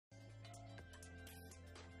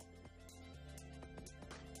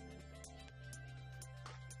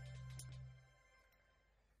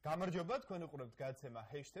გამარჯობა, თქვენ უყურებთ გადაცემა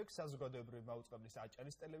ჰეშთეგ საზოგადოებრივი მაუწყებლის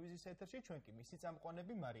აჭარის ტელევიზიის ეთერში, ჩვენ კი მისი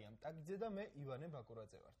წამყვანები მარიამ ტაგიძე და მე ივანე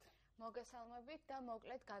ბაკურაძე ვართ. მოგესალმებით და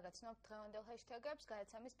მოკლედ გაგაცნობთ დღევანდელ ჰეშთეგებს.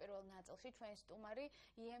 გადაცემის პირველ ნაწილში ჩვენი სტუმარი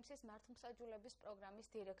EMS-ის მართლმსაჯულების პროგრამის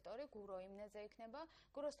დირექტორი გურო იმნაძე იქნება.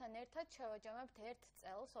 გუროსთან ერთად შევაჯამებთ ერთ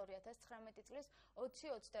წელს 2019 წლის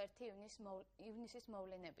 20-21 ივნისის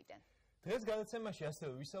მოვლენებიდან. დღეს გადაცემაში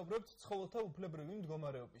ასევე ვისაუბრებთ ცხოველთა უფლებრივი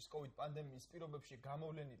მდგომარეობის, COVID პანდემიის პირობებში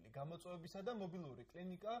გამოვლენილი გამოწვევებისა და მობილური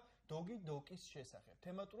კლინიკა დოგი დოკის შესახებ.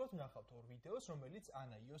 თემატურად ვნახავთ ორ ვიდეოს, რომელიც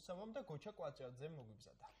ანა იოსავამ და გოჩა კვაჭაძემ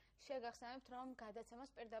მოგვიბზადა. შეგახსენებთ, რომ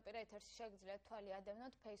გადაცემას პირდაპირ ეთერში შეგიძლიათ თვალი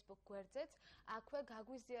ადევნოთ Facebook გვერდზეც. აქვე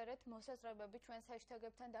გაგვიზიარეთ მოსაზრებები ჩვენს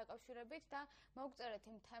ჰეშთეგებთან დაკავშირებით და მოგწერეთ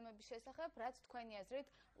იმ თემების შესახებ, რაც თქვენი აზრით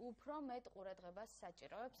უფრო მეტ ყურადღებას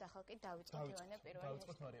საჭიროებს. ახლა კი დავიწყოთ ივანე პირველი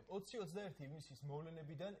ჰეშთეგი. 21 ივნისის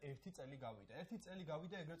მოვლენებიდან ერთი წელი გავიდა. ერთი წელი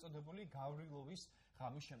გავიდა ეგრეთ წოდებული გავრილოვის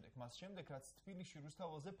ღამის შემდეგ. მას შემდეგ, რაც თბილისში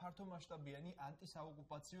რუსთაველზე ფართომასშტაბიანი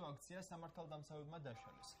ანტისაოკუპაციო აქცია სამართალდამცავებმა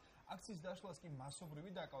დაშალეს. აქციის დაშლას კი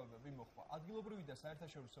მასობრივი დაკავებები მოჰყვა. ადგილობრივი და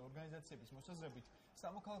საერთაშორისო ორგანიზაციების მოსაზრებით,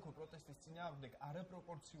 სამოქალაქო პროტესტის წინააღმდეგ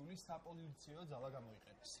არაპროპორციული საპოლიციო ძალა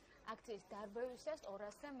გამოიყენეს. აქციის დარბევისას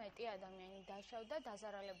 200-ზე მეტი ადამიანი დაშავდა,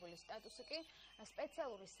 დაზარალებული სტატუსი კი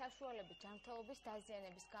სპეციალური საშუალებით ჯანმრთელობის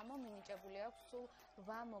დაზიანების გამო მინიჭებული აქვს სულ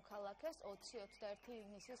 8 მოქალაქეს. 20-21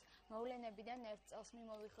 ივნისის მოვლენებიდან ერთ წელს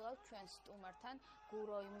მიმოვიხილავთ ჩვენ სტუმართან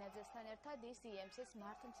გურო იმნაძესთან ერთად. ის EMS-ის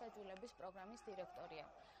მართლმსაჯულების პროგრამის დირექტორია.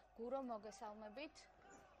 გურო, მოგესალმებით.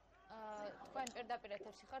 თქვენ პირდაპირ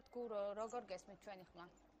ეთერში ხართ. გურო, როგორ გესმით ჩვენი ხმა?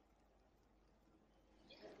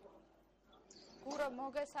 გურო,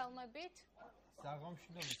 მოგესალმებით.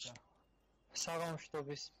 საღამოშიდობისა.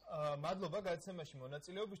 საღამოშიდობის. მადლობა გადაცემაში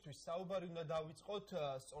მონაწილეობისთვის. საუბარი უნდა დავიწყოთ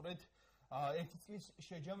სწორედ ერთი წლის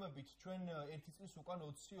შეჯამებით. ჩვენ ერთი წლის უკან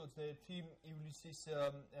 20-21 ივლისის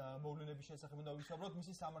მოვლენების შესახებ უნდა ვისაუბროთ.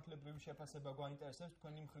 მისი სამართლებრივი შეფასება გვაინტერესებს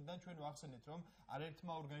თქვენი მხრიდან. ჩვენ ვახსენეთ, რომ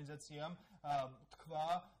არაერთმა ორგანიზაციამ თქვა,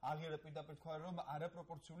 აღიარა პირდაპირ თქვა, რომ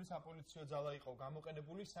არაპროპორციული საპოლიციო ძალა იყო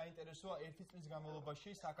გამოყენებული. საინტერესოა ერთი წლის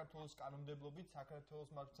განმავლობაში საქართველოს კანონმდებლობით,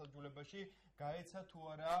 საქართველოს მართლმსაჯულებაში გაეცა თუ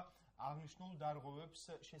არა აღნიშნულ დარღვევებს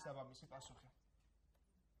შესაბამისი პასუხი.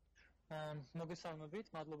 მოგესალმებით,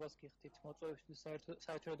 მადლობას გიხდით მოწვევისთვის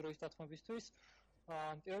საერთო დროის დათმობისთვის.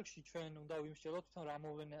 პირველ რიგში ჩვენ უნდა ვიმსჯელოთ, რა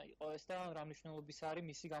მოვლენა იყო ეს და რა მნიშვნელობის არის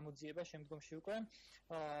მისი გამოძიება შემდგომში უკვე.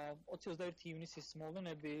 20-21 ივნისის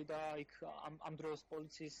მოვლენები და იქ ამ დროს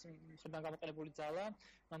პოლიციის მხრიდან გამოყენებული ძალა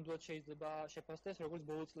ნამდვილად შეიძლება შეფასდეს როგორც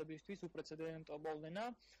ბოლო წლებისთვის უპრეცედენტო მოვლენა.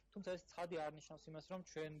 თუმცა ეს ცხადი არ ნიშნავს იმას, რომ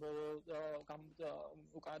ჩვენ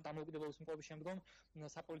დამოუკიდებლობის მოპოვების შემდგომ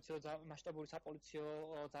მასშტაბური საპოლიციო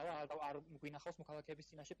ძალა არ გვინახავს მოქალაქეების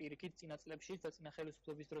წინაშე. პირიქით, წინა წლებში და წინა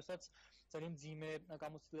ხელისუფლების დროსაც ძალიან მძიმე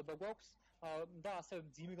გამოცდილება გვაქვს და ასევე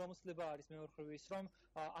მძიმე გამოცდილება არის მეორე მხრივ ის, რომ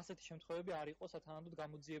ასეთი შემთხვევები არ იყო სათანადოდ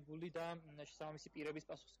გამოძიებული და შესაბამისი პირების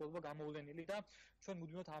პასუხისმგებლობა გამოვლენილი და ჩვენ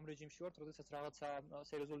მუდმივად ამ რეჟიმში ვართ, როდესაც რაღაცა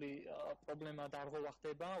სერიოზული პრობლემა დარღვევა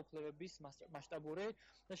ხდება უფლებების მასშტაბური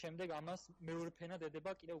და შემდეგ ამას მეორე ფენად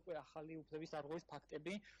ედება კიდევ უკვე ახალი უფლების დარღვევის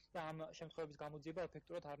ფაქტები და ამ შემთხვევების გამოძიება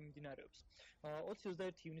ეფექტურად არ მიმდინარეობს.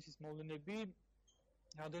 20-21 ივნისის მოვლენები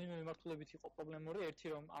რამდენიმე მიმართულებით იყო პრობლემური. ერთი,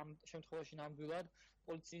 რომ ამ შემთხვევაში ნამდვილად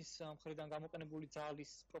პოლიციის მხრიდან გამოყენებული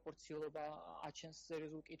ძალის პროპორციულობა აჩენს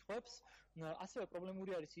სერიოზულ კითხვებს. ასევე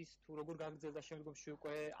პრობლემური არის ის, თუ როგორ გაგრძელდა შემდგომში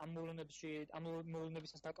უკვე ამ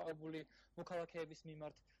მოვლენებისას დაკავებული მოქალაქეების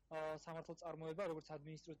მიმართ სამართლო წარმოება, როგორც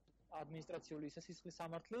ადმინისტრაციული, ისე სისხლის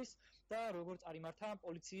სამართლის და როგორ წარიმართა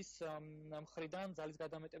პოლიციის მხრიდან ძალის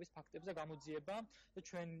გადამეტების ფაქტებზე გამოძიება და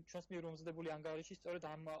ჩვენს მიერ მომზადებული ანგარიში სწორედ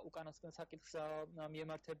ამ უკანასკნელ საკითხს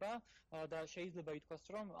მიემართება და შეიძლება ითქვას,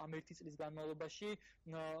 რომ ამ ერთი წლის განმავლობაში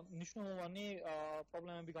მნიშვნელოვანი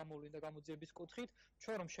პრობლემები გამოვლინდა გამოძიების კუთხით.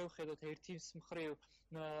 ჩვენ რომ შევხედოთ ერთის მხრივ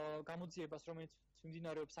გამოძიებას, რომელიც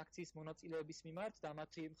მიმდინარეობს აქციის მონაწილეების მიმართ და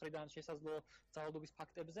მათი მხრიდან შესაძლო ძალადობის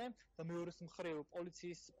ფაქტებზე და მეორეს მხრივ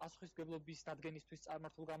პოლიციის პასუხისმგებლობის დადგენისთვის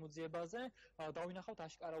წარმართულ გამოძიებაზე, დავინახავთ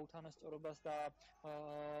აშკარა უთანასწორობას და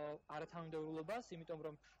არათანმიმდევრულობას, იმიტომ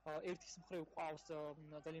რომ ერთის მხრივ ყავს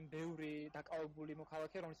ძალიან ბევრი დაკავებული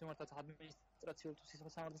მოქალაქე, რომლის მიმართაც ადმინისტრაციული თუ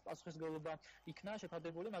სისხლის სამართლის პასუხისმგებლობა იქნა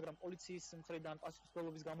შეფარდებული, მაგრამ პოლიციის მხრიდან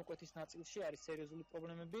პასუხისმგებლობის გამოკვეთის ნაწილში არის სერიოზული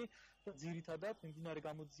პრობლემები და ძირითადად მიმდინარე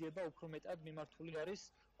გამოძიება უფრო მეტად მიმართული არის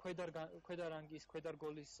ქვედა რანგის, ქვედა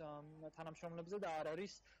რგოლის თანამშრომლებზე და არ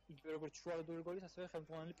არის იგივე როგორც შუალედური რგოლის, ასევე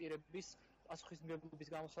ხელმძღვანელი პირების პასუხისმგებლობის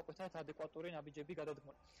გამოსაკვეთად ადეკვატური ნაბიჯები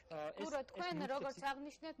გადადგმული. გურო, თქვენ როგორც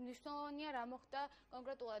აღნიშნეთ, მნიშვნელოვანია რა მოხდა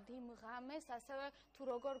კონკრეტულად იმ ღამეს, ასევე თუ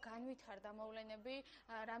როგორ განვითარდა მოვლენები,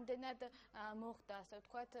 რამდენად მოხდა, ასე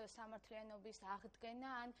ვთქვათ, სამართლიანობის აღდგენა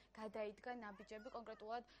ან გადაიდგა ნაბიჯები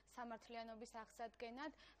კონკრეტულად სამართლიანობის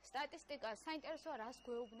აღსადგენად. სტატისტიკა საინტერესოა, რას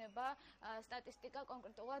გვეუბნება სტატისტიკა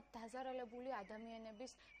კონკრეტულად დაზარალებული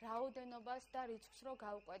ადამიანების რაოდენობას და რიცხვს რო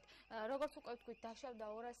გავყვეთ. როგორც უკვე ვთქვით, დაშავდა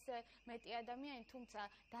 200-ზე მეტი ადამიანი, თუმცა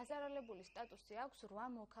დაზარალებული სტატუსი აქვს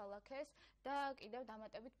 8 მოქალაქეს და კიდევ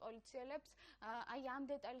დამატებით პოლიციელებს. აი ამ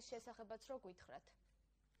დეტალის შესახებაც რო გითხრათ.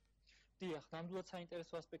 დიახ, ნამდვილად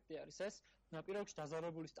საინტერესო ასპექტი არის ეს. პირველ რიგში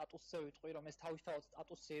დაზარალებული სტატუსზე ვიტყვი, რომ ეს თავისთავად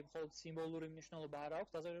სტატუსი მხოლოდ სიმბოლური მნიშვნელობა არ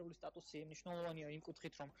აქვს. დაზარალებული სტატუსი მნიშვნელოვანია იმ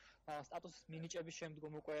კუთხით, რომ სტატუსის მინიჭების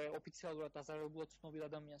შემდგომ უკვე ოფიციალურად დაზარალებულად ცნობილ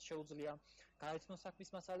ადამიანს შეუძლია გაეცნოს საქმის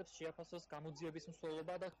მასალებს, შეაფასოს გამოძიების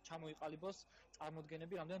მსვლელობა და ჩამოიყალიბოს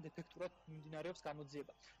წარმოდგენები, რამდენად ეფექტურად მიმდინარეობს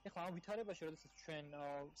გამოძიება. ეხლა ამ ვითარებაში, როდესაც ჩვენ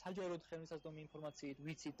საჯაროდ ხელმისაწვდომი ინფორმაციით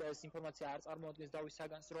ვიცით და ეს ინფორმაცია არ წარმოადგენს დავის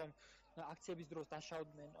საგანს, რომ აქციების დროს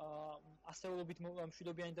დაშავდნენ ასეულობით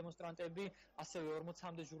მშვიდობიანი დემონსტრანტები, ასევე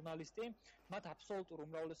 40-მდე ჟურნალისტი, მათ აბსოლუტურ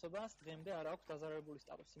უმრავლესობას დღემდე არ აქვს დაზარალებული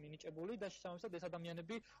სტატუსი მინიჭებული და შესაბამისად ეს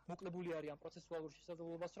ადამიანები მოკლებული არიან პროცესუალურ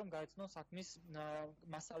შესაძლებლობას, რომ გაეცნონ საქმის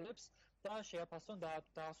მასალებს და შეაფასონ და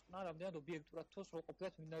დაასკვნა რამდენად ობიექტურად თუ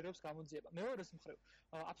სრულყოფილად მიმდინარეობს გამოძიება. მეორეს მხრივ,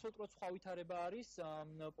 აბსოლუტურად სხვა ვითარება არის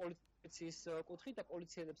პოლიციის კუთხით და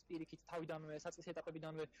პოლიციელებს პირიქით თავიდანვე საწყის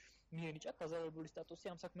ეტაპებიდანვე მიენიჭათ დაზარალებული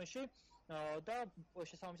სტატუსი ამ საქმეში და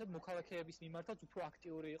შესაბამისად მოქალაქეების მიმართაც უფრო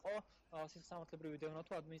აქტიური იყო სისხლისამართლებრივი დევნა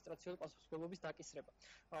თუ ადმინისტრაციული პასუხისმგებლობის დაკისრება.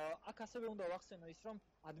 აქ ასევე უნდა ვახსენო ის, რომ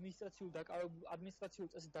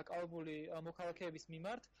ადმინისტრაციული წესით დაკავებული მოქალაქეების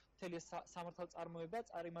მიმართ მთელი სამართალწარმოება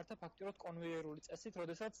წარიმართა ფაქტიურად კონვეიერული წესით,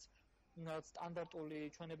 როდესაც სტანდარტული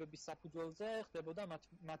ჩვენებების საფუძველზე ხდებოდა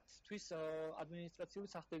მათთვის ადმინისტრაციული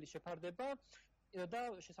სახდელი შეფარდება და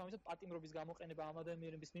შესაბამისად პატიმრობის გამოყენება ამ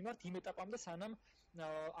ადამიანების მიმართ იმ ეტაპამდე, სანამ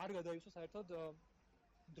არ გადაივსოს საერთოდ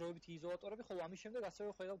დროებითი იზოლატორები, ხოლო ამის შემდეგ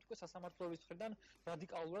ასევე ხედავთ უკვე სასამართლოების მხრიდან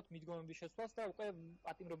რადიკალურად მიდგომების შესვლას და უკვე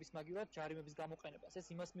პატიმრობის მაგივრად ჯარიმების გამოყენებას. ეს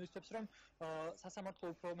იმას მიუსწრებს, რომ სასამართლო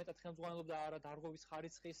უფრო მეტად ხელმძღვანელობდა არა დარღვევის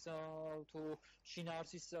ხარისხის თუ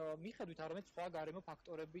შინაარსის მიხედვით, არამედ სხვა გარემო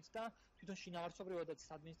ფაქტორებით და თვითონ შინაარსობრივადაც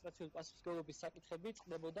ადმინისტრაციული პასუხისმგებლობის საკითხები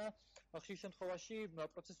წყდებოდა ხშირ შემთხვევაში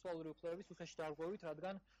პროცესუალური უფლებების უხეში დარღვევით,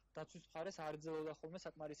 რადგან დაცვის მხარეს არ ეძლეოდა ხოლმე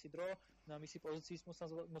საკმარისი დრო მისი პოზიციის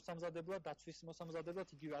მოსამზადებლად, დაცვის მოსამზადებლად,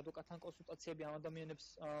 იგივე ადვოკატთან კონსულტაციები ამ ადამიანებს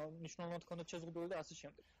მნიშვნელოვნად ჰქონდათ შეზღუდული და ასე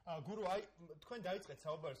შემდეგ. გურო, აი თქვენ დაიწყეთ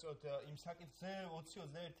საუბარს იმ საკითხზე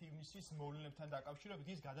 20-21 ივნისის მოვლენებთან დაკავშირებით,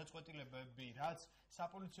 ის გადაწყვეტილებები, რაც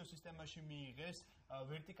საპოლიციო სისტემაში მიიღეს,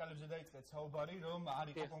 ვერტიკალებზე დაიწყეთ საუბარი, რომ არ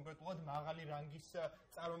იყო კონკრეტულად მაღალი რანგის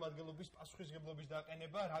წარმომადგენლობის პასუხისმგებლობის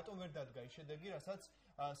დაყენება, რატომ ვერ დადგა ის შედეგი, რასაც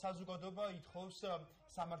საზოგადოება ითხოვს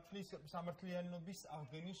სამართლიანობის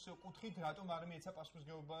აღდგენის კუთხით, რატომ არ მიეცა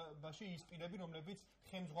პასუხისმგებლობაში ის პირები, რომლებიც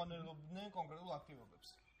ხელმძღვანელობდნენ კონკრეტულ აქტივობებს.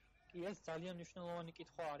 ეს ძალიან მნიშვნელოვანი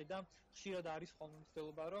კითხვა არის და ხშირად არის ხოლმე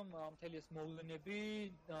მცდელობა, რომ მთელი ეს მოვლენები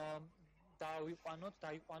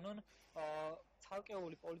დაიყვანონ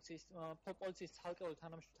ცალკეული პოლიციის ცალკეული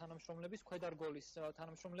თანამშრომლების, ქვედარგოლის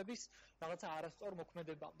თანამშრომლების რაღაცა არასწორ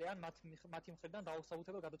მოქმედებამდე ან მათი მხრიდან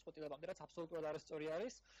დაუსაბუთებელ გადაწყვეტილებამდე, რაც აბსოლუტურად არასწორი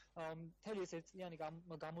არის. მთელი ეს ერთწლიანი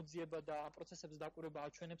გამოძიება და პროცესების დაკვირვება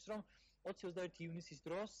აჩვენებს, რომ 20-21 ივნისის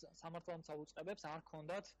დროს სამართალმცავ უწყებებს არ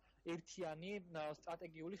ჰქონდათ ერთიანი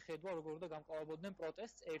სტრატეგიული ხედვა, როგორ უნდა გამყოლებოდნენ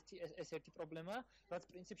პროტესტს. ეს ერთი პრობლემა, რაც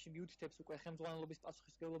პრინციპში მიუთითებს უკვე ხელმძღვანელობის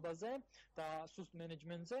პასუხისმგებლობაზე და სუსტ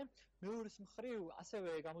მენეჯმენტზე. მეორის მხრივ, ასევე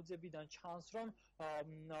გამოძიებიდან ჩანს, რომ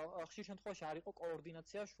ხშირ შემთხვევაში არ იყო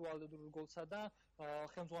კოორდინაცია შუალედურ რგოლსა და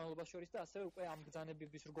ხელმძღვანელობას შორის და ასევე უკვე ამ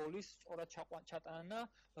ბრძანებების რგოლის სწორად ჩატანა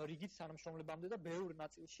რიგით თანამშრომლებამდე და ბევრ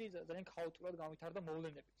ნაწილში ძალიან ქაოტურად განვითარდა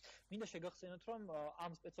მოვლენები. მინდა შეგახსენოთ, რომ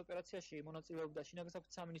ამ სპეცოპერაციაში მონაწილეობდა შინაგან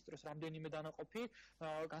საქმეთა სამინისტროს რამდენიმე დანაყოფი,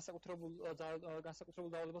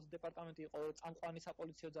 განსაკუთრებულ დავალებათა დეპარტამენტი იყო წამყვანი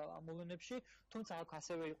საპოლიციო ძალა ამ მოვლენებში, თუმცა აქ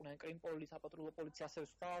ასევე იყვნენ კრიმპოლი, საპატრულო პოლიცია, ასევე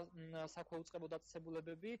სხვა საქვეუწყებო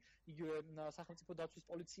დაწესებულებები, იგივე სახელმწიფო დაცვის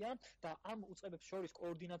პოლიცია და ამ უწყებებს შორის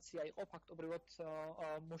კოორდინაცია იყო ფაქტობრივად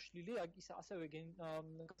მოშლილი, ასევე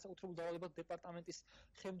განსაკუთრებულ დავალებათა დეპარტამენტის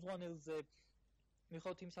ხელმძღვანელზე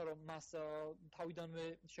მიუხედავად იმისა, რომ მას თავიდანვე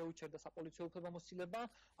შეუჩერდა საპოლიციო უფლებამოსილება,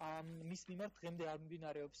 მის მიმართ დღემდე არ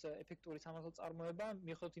მიმდინარეობს ეფექტური სამართალწარმოება,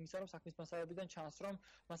 მიუხედავად იმისა, რომ საქმის მასალებიდან ჩანს, რომ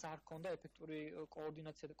მას არ ჰქონდა ეფექტური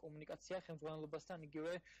კოორდინაცია და კომუნიკაცია ხელმძღვანელობასთან,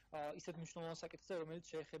 იგივე ისეთ მნიშვნელოვან საკითხზე, რომელიც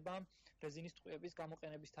შეეხება რეზინის ტყვიების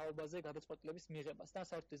გამოყენების თაობაზე გადაწყვეტილების მიღებას და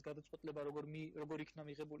საერთოდ ეს გადაწყვეტილება როგორ იქნა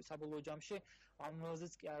მიღებული საბოლოო ჯამში,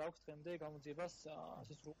 ამაზეც კი არ აქვს დღემდე გამოძიებას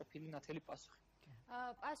ასე სრულყოფილი ნათელი პასუხი.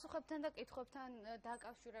 პასუხებთან და კითხვებთან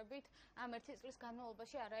დაკავშირებით ამ ერთი წლის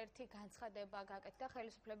განმავლობაში არაერთი განცხადება გაკეთდა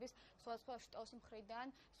ხელისუფლების სხვადასხვა შტოს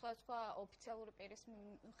მხრიდან, სხვადასხვა ოფიციალური პირის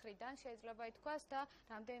მხრიდან შეიძლება ითქვას და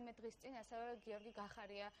რამდენიმე დღის წინ ასევე გიორგი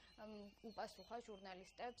გახარია უპასუხა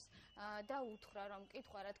ჟურნალისტებს და უთხრა, რომ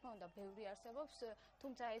კითხვა რა თქმა უნდა ბევრი არსებობს,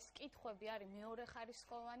 თუმცა ეს კითხვები არის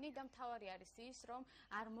მეორეხარისხოვანი და მთავარი არის ის, რომ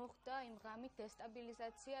არ მოხდა იმ ღამით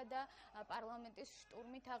დესტაბილიზაცია და პარლამენტის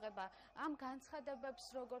შტურმით აღება. ამ განცხადებებს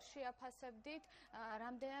როგორ შეაფასებდით,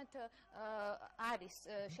 რამდენად არის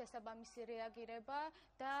შესაბამისი რეაგირება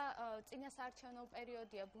და წინასაარჩევნო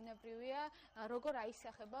პერიოდია, ბუნებრივია, როგორ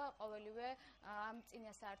აისახება ყოველივე ამ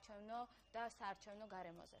წინასაარჩევნო და საარჩევნო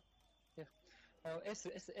გარემოზე.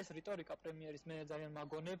 ეს რიტორიკა პრემიერის მე ძალიან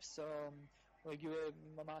მაგონებს იგივე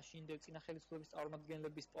მაშინ წინა ხელისუფლების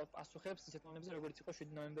წარმომადგენლების პასუხებს ისეთ მომენტებზე როგორც იყო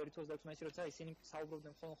 7 ნოემბერი 26 მაისი, როცა ისინი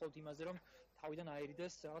საუბრობდნენ მხოლოდ იმაზე, რომ თავიდან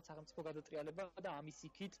აერიდეს რაღაც სახელმწიფო გადატრიალება და ამის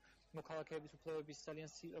იქით მოქალაქეების უფლებების ძალიან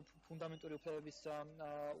ფუნდამენტური უფლებების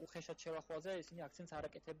უხეშად შევახვაზე ისინი აქცენტს არ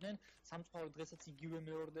აკეთებდნენ. სამწუხაროდ დღესაც იგივე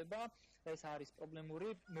მეორდება და ეს არის პრობლემური.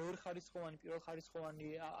 მეორეხარისხოვანი, პირველხარისხოვანი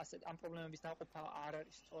ამ პრობლემების დაყოფა არ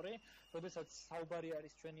არის სწორი. როდესაც საუბარი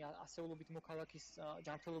არის ჩვენი ასეულობით მოქალაქის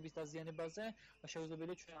ჯანმრთელობის დაზიანებაზე,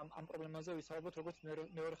 შეუძლებელია ჩვენ ამ პრობლემაზე ვისაუბროთ როგორც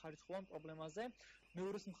მეორეხარისხოვან პრობლემაზე.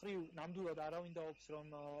 მეორის მხრივ ნამდვილად არავინ დაობს, რომ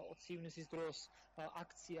 20 ივნისის დროს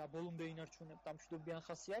აქცია ბოლომდე ინარჩუნებდა მშვიდობიან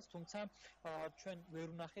ხასიათს, თუმცა ჩვენ ვერ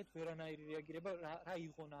ვნახეთ ვერანაირი რეაგირება რა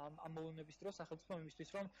იღონა ამ მოვლენების დროს სახელმწიფომ იმისთვის,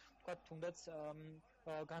 რომ თქვა თუნდაც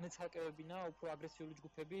განეცალკევებინა უფრო აგრესიული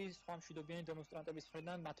ჯგუფები, სხვა მშვიდობიანი დემონსტრანტების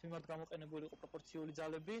მხრიდან მათ მიმართ გამოყენებული იყო პროპორციული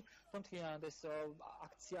ძალები, რომ მთლიანად ეს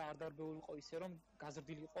აქცია არ დარბეულიყო ისე, რომ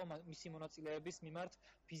გაზრდილიყო მისი მონაწილეების მიმართ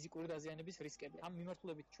ფიზიკური დაზიანების რისკები. ამ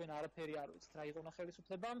მიმართულებით ჩვენ არაფერი არ ვიცით რა იღონა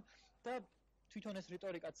ხელისუფლებამ და თვითონ ეს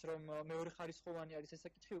რიტორიკაც რომ მეორეხარისხოვანი არის ეს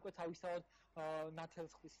საკითხი უკვე თავისთავად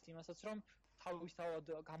ნათელს ხდის იმასაც რომ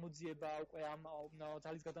თავისთავად გამოძიება უკვე ამ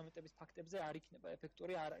ძალის გადამეტების ფაქტებზე არ იქნება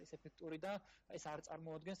ეფექტური, არ არის ეფექტური და ეს არ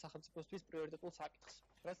წარმოადგენს სახელმწიფოსთვის პრიორიტეტულ საკითხს.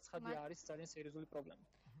 რაც ცხადია არის ძალიან სერიოზული პრობლემა.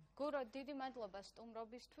 გურო, დიდი მადლობა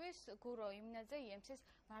სტუმრობისთვის. გურო იმნაძე იემსის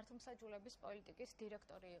მართლმსაჯულების პოლიტიკის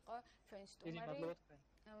დირექტორი იყო ჩვენი სტუმარი.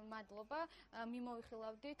 მადლობა.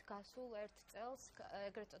 მიმოვიხილავდით გასულ 1 წელს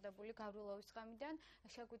ეგრეთ წოდებული გავრილოვის ღამიდან.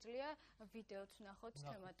 შეგვიძლია ვიდეოც ვნახოთ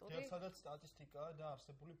თემატური. სადაც სტატისტიკა და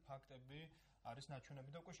არსებული ფაქტები არის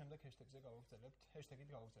ნაჩვენები და უკვე შემდეგ ჰეშთეგზე გავაგრძელებთ, ჰეშთეგით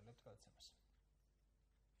გავაგრძელებთ გადაცემას.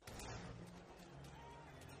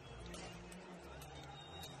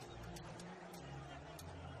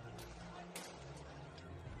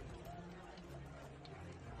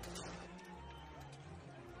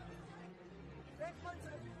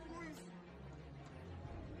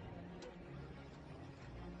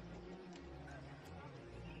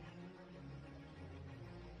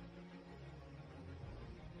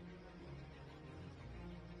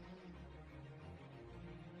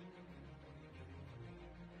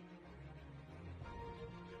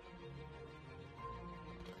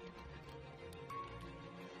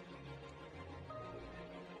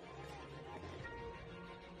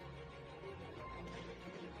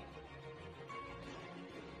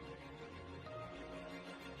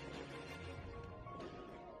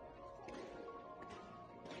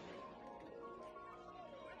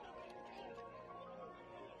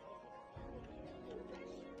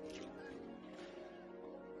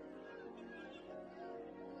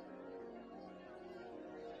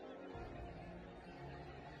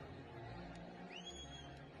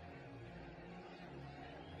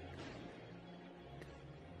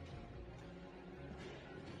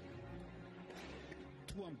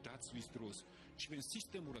 თუ ამ დაცვის დროს ჩვენ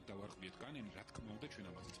სისტემურად დავარღვიეთ კანონი, რა თქმა უნდა, ჩვენ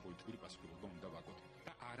ამაზეც პოლიტიკური პასუხისმგებლობა უნდა ვაგოთ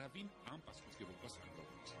და არავინ ამ პასუხისმგებლობას არ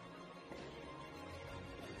გაუქმს.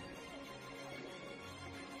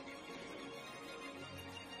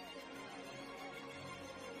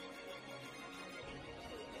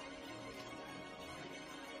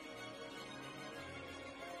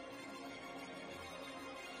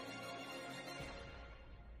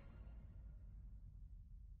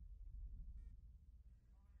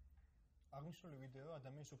 აღნიშნული ვიდეო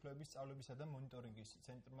ადამიანის უფლებების სწავლებისა და მონიტორინგის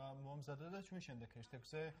ცენტრმა მოამზადა და ჩვენ შემდეგ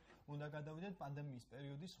ჰეშთეგზე უნდა გადავიდეთ პანდემიის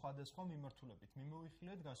პერიოდის სხვადასხვა მიმართულებით.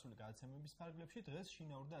 მიმოვიხილეთ გასული გადაცემების ფარგლებში, დღეს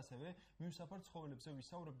შინაურ და ასევე მიუსაფარ ცხოველებზე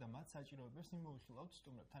ვისაუბრებ და მათ საჭიროებებს მიმოვიხილავთ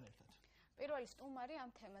სტუმრებთან ერთად. პირველი სტუმარი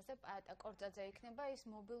ამ თემაზე პაატა კორძაძე იქნება, ის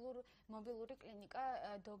მობილური კლინიკა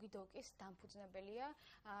დოგი-დოკის დამფუძნებელია.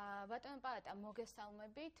 ბატონო პაატა,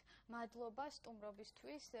 მოგესალმებით. მადლობა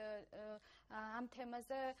სტუმრობისთვის. ამ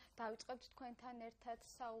თემაზე დავიწყებთ თქვენთან ერთად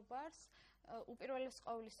საუბარს. უპირველეს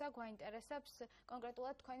ყოვლისა, გვაინტერესებს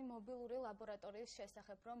კონკრეტულად თქვენი მობილური ლაბორატორიის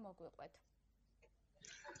შესახებ, რომ მოგვიყვეთ.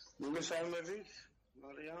 მოგესალმებით,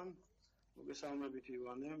 მარიამ. მოგესალმებით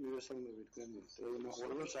ივანე, მოგესალმებით თქვენ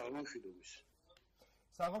ტელემოხმარებელს აღმშვიდობის.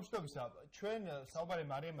 საღამოშტობისა, ჩვენ საუბარი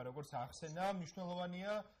მარიამმა როგორც ახსენა,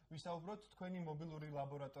 მნიშვნელოვანია ვისაუბროთ თქვენი მობილური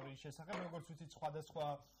ლაბორატორიის შესახებ, როგორც ვიცით, სხვადასხვა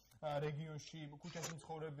რეგიონში ქუჩაში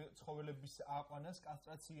ცხოველების აყვანას,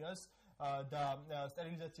 კასტრაციას და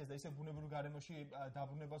სტერილიზაციას და ისე ბუნებრივ გარემოში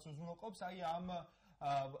დაბრუნებას უზრუნველყოფს. აი ამ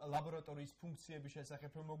ლაბორატორიის ფუნქციების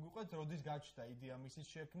შესახებ რომ მოგვიყვეთ, როდის გაჩნდა იდეა მისის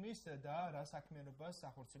შექმნის და რა საქმიანობას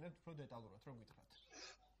ახორციელებთ უფრო დეტალურად, რომ გითხრათ.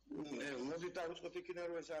 მოდით დავიწყოთ იქიდან,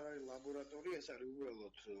 რომ ეს არ არის ლაბორატორია, ეს არის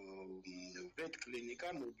უბრალოდ ვეტ კლინიკა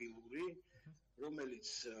მობილური, რომელიც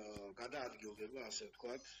გადაადგილდება, ასე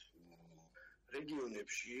ვთქვათ,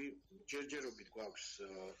 რეგიონებში. ჯერჯერობით გვაქვს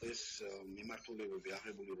ეს მიმართულებები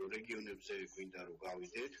აღებული, რომ რეგიონებზე გვინდა რომ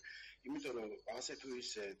გავიდეთ, იმიტომ რომ ასე თუ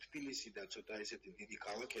ისე თბილისი და ცოტა ისეთი დიდი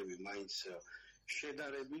ქალაქები მაინც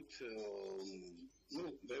შედარებით,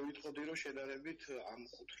 მე ვიტყოდი რომ შედარებით ამ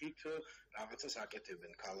კუთხით რაღაცას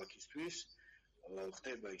აკეთებენ ქალაქისთვის.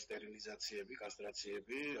 ხდება ის სტერილიზაციები,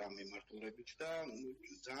 კასტრაციები ამ მიმართულებით და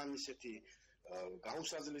ძალიან ისეთი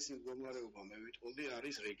გაუსაძლესი მდგომარეობა მე ვიტყოდი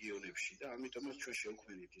არის რეგიონებში და ამიტომაც ჩვენ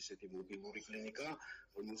შევქმნით ისეთი მობილური კლინიკა,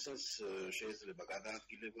 რომელსაც შეიძლება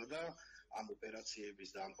გადაადგილება და ამ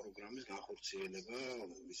ოპერაციების და ამ პროგრამის განხორციელება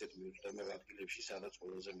ისეთ მიუწვდომელ ადგილებში, სადაც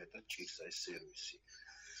ყველაზე მეტად ჭირს ეს სერვისი.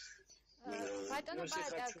 ბატონო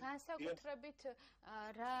პაატა, განსაკუთრებით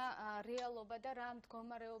რა რეალობა და რა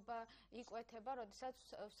მდგომარეობა იკვეთება, როდესაც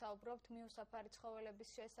ვსაუბრობთ მიუსაფარი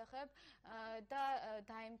ცხოველების შესახებ და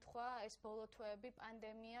დაემთხვა ეს ბოლო თვეები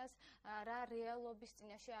პანდემიას, რა რეალობის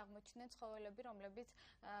წინაშე აღმოჩნდნენ ცხოველები, რომლებიც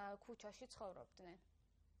ქუჩაში ცხოვრობდნენ?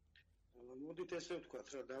 მოდით ესე ვთქვათ,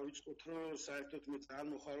 რა დავიწყოთ, რომ საერთოდ მე ძალიან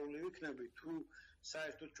მოხარული ვიქნები, თუ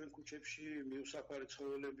საერთოდ ჩვენ ქუჩებში მიუსაფარი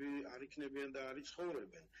ცხოველები არ იქნებიან და არ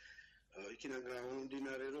იცხოვრებენ. იქიდან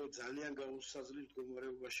გამომდინარე, რომ ძალიან გაუსაზღვრელ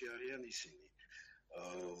მდგომარეობაში არიან ისინი.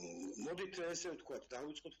 მოდით ესე ვთქვათ,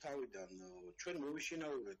 დავიწყოთ თავიდან. ჩვენ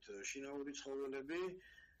მოვიშინაურეთ შინაური ცხოველები,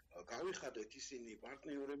 გავიხადეთ ისინი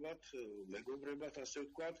პარტნიორებად, მეგობრებად, ასე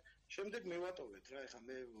ვთქვათ. შემდეგ მევატოვეთ რა, ეხლა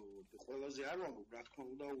მე ყველაზე არ ვამბობ, რა თქმა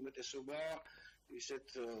უნდა, უმეტესობა ისეთ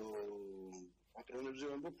პატრონებზე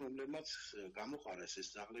ვამბობ, რომლებმაც გამოყარეს ეს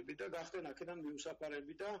ძაღლები და გახდნენ აქედან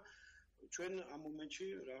მიუსაფარები და ჩვენ ამ მომენტში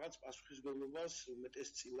რაღაც პასუხისმგებლობას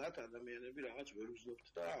უმეტესწილად ადამიანები რაღაც ვერ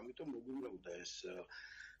ვზნობთ და ამიტომ მოგვიმრავლდა ეს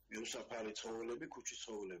მიუსაფარი ცხოველები, ქუჩის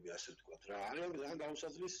ცხოველები, ასე ვთქვათ რა. არიან ძალიან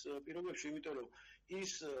გაუსაძლის პირობებში, იმიტომ რომ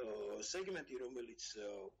ის სეგმენტი, რომელიც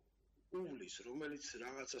უვლის, რომელიც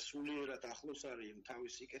რაღაცა სულიერად ახლოს არის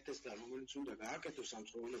თავის სიკეთესთან, რომელიც უნდა გააკეთოს ამ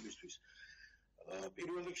ცხოველებისთვის,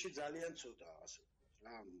 პირველ რიგში ძალიან ცოტაა, ასე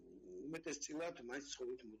რა. უმეტესწილად მაინც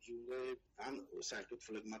ცხოველით მოძულე ან საერთოდ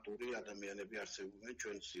ფლეგმატური ადამიანები არსებობენ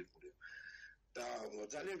ჩვენს ირგვლივ. და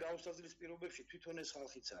ძალიან გაუსაძლის პირობებში თვითონ ეს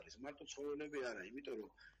ხალხიც არის, მარტო ცხოველები არა, იმიტომ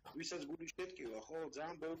რომ ვისაც გული შეტკივა, ხო,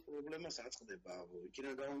 ძალიან ბევრ პრობლემას აწყდება.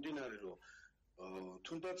 იქიდან გამომდინარე, რომ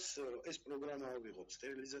თუნდაც ეს პროგრამა ავიღოთ,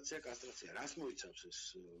 სტერილიზაცია, კასტრაცია, რას მოიცავს ეს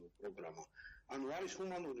პროგრამა? ანუ არის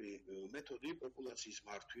ჰუმანური მეთოდი პოპულაციის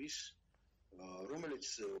მართვის, რომელიც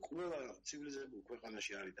ყველა ცივილიზებულ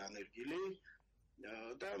ქვეყანაში არის დანერგილი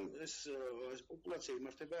და ეს პოპულაცია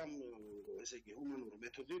იმართება ესე იგი ჰუმანურ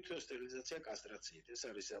მეთოდით სტერილიზაცია კასტრაციით. ეს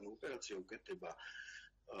არის ანუ ოპერაცია უკეთდება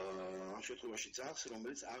ამ შემთხვევაში ძაღლს,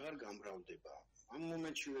 რომელიც აღარ გამრავლდება. ამ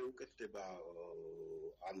მომენტშივე უკეთდება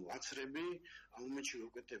ანუ აცრები, ამ მომენტშივე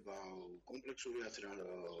უკეთდება კომპლექსური აცრა,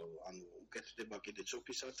 ანუ უკეთდება კიდე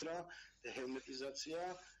ცოფის აცრა და ჰერმეტიზაცია.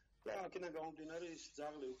 და აქედან გამომდინარე ის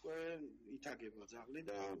ძაღლი უკვე ითაგება ძაღლი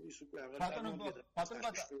და ის უკვე აღარ წარმოდგება.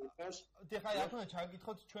 ეხლა ახლა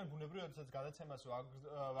ჩაგიკითხოთ ჩვენ ბუნებრივად როდესაც გადაცემას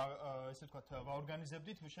ესე ვთქვათ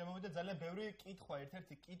ვაორგანიზებდით, შემოვიდა ძალიან ბევრი კითხვა,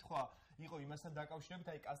 ერთ-ერთი კითხვა იყო იმასთან დაკავშირებით,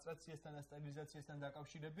 აი კასტრაციასთან და სტერილიზაციასთან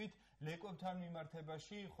დაკავშირებით, ლეკვებთან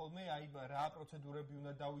მიმართებაში, ხოლმე აი რა პროცედურები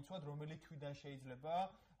უნდა დავიცვათ, რომელი თვიდან შეიძლება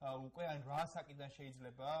უკვე ან რა საკიდან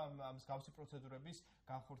შეიძლება ამ მსგავსი პროცედურების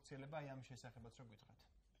განხორციელება, აი ამის შესახებაც რომ გითხრათ.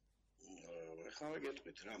 ეხლა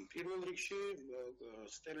მეგეთქვით რა, პირველ რიგში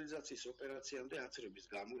სტერილიზაციის ოპერაციამდე აცრების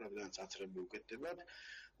გამო, რადგანაც აცრები უკეთდებათ,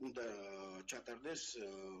 უნდა ჩატარდეს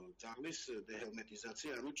ძაღლის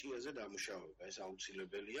დეჰელმეტიზაცია, ანუ ჭიაზე დამუშავება, ეს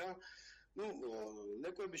აუცილებელია.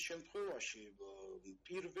 ლეკვების შემთხვევაში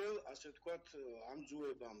პირველ, ასე ვთქვათ,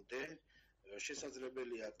 ამძუებამდე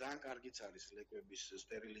შესაძლებელია ძალიან კარგიც არის ლეკვების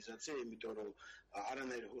სტერილიზაცია, იმიტომ რომ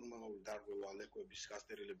არანაირი ჰორმონული დარღვევა ლეკვების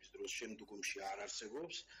გასტერილების დროს შემდგომში არ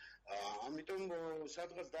არსებობს. ამიტომ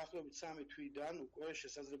სადღაც დაახლოებით 3 თვიდან უკვე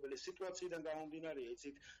შესაძლებელი სიტუაციიდან გამომდინარე,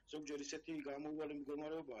 იცით, ზოგჯერ ისეთი გამოუვალი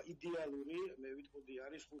მდგომარეობა იდეალური, მე ვიტყოდი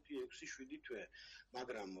არის 5-6-7 თვე,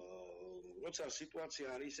 მაგრამ როცა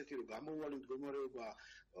სიტუაცია არის ისეთი, რომ გამოუვალი მდგომარეობა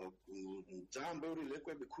ძალიან ბევრი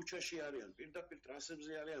ლეკვები ქუჩაში არიან, პირდაპირ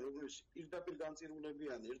ტრასებზე არიან, რომლებიც პირდაპირ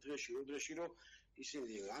განწირულებიან ერთ დღეში, ორ დღეში, რომ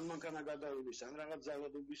ისინი ან მანქანა გადაუვლის, ან რაღაც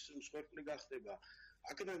ძალადობის მსხვერპლი გახდება.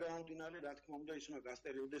 აქედან გამომდინარე, რა თქმა უნდა, ის უნდა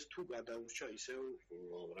გასტერილდეს თუ გადაურჩა ისევ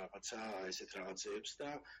რაღაცა ესეთ რაღაცეებს და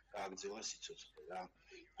გააგრძელა სიცოცხლე რა.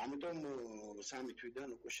 ამიტომ 3 თვიდან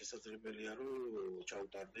უკვე შესაძლებელია, რომ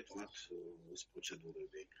ჩაუტარდეთ მათ ეს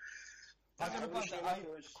პროცედურები. ბატონო პანტა, აი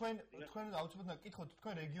თქვენ აუცილებლად გკითხოთ,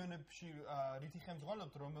 თქვენ რეგიონებში რითი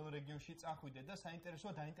ხელმძღვანელობთ, რომელ რეგიონში წახვიდეთ და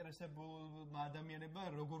საინტერესოა დაინტერესებულმა ადამიანებმა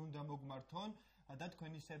როგორ უნდა მოგმართონ და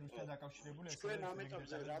თქვენი სერვისთან დაკავშირებული ეს ჩვენ ამ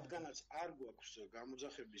ეტაპზე რადგანაც არ გვაქვს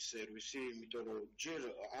გამოძახების სერვისი, იმიტომ რომ ჯერ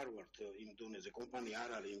არ ვართ იმ დონეზე, კომპანია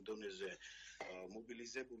არ არის იმ დონეზე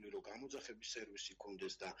მობილიზებული, რომ გამოძახების სერვისი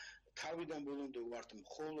გქონდეს და თავიდან ბოლომდე ვართ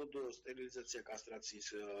მხოლოდ სტერილიზაცია კასტრაციის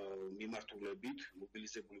მიმართულებით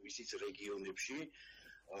მობილიზებული ისიც რეგიონებში.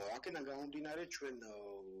 აქედან გამომდინარე, ჩვენ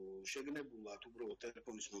შეგნებულად უბრალოდ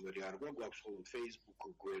ტელეფონის ნომერი არ გვაქვს, მხოლოდ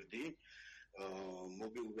Facebook გვერდი.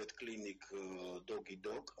 Mobile vet clinic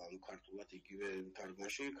dog, ანუ ქართულად იგივე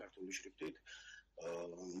თარგმანში, ქართული შრიფტით,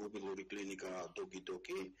 მობილური კლინიკა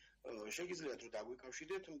dog-i. შეგიძლიათ რომ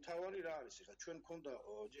დაგვიკავშირდეთ, მთავარი რა არის ახლა ჩვენ მქონდა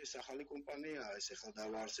ეს ახალი კომპანია, ეს ახლა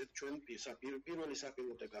დავაარსეთ, ჩვენ პირველი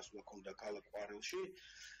საპილოტე გასვლა ქონდა ქალაქ ყვარელში.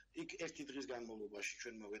 იქ ერთი დღის განმავლობაში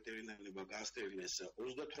ჩვენმა ვეტერინარებმა გაასტერილეს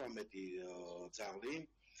 38 ძაღლი.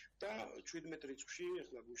 და 17 რიცხვში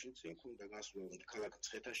ახლა გუშინ წინ ქონდა გასვლა ქალაქ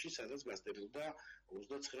ცხეთაში, სადაც გასტერილდა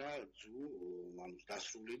 29 ძუ, ანუ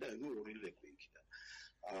დასრული და ანუ 2 ლეკვი იქიდან.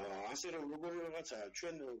 ასე რომ როგორი რაღაცა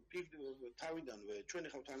ჩვენ თავიდანვე ჩვენ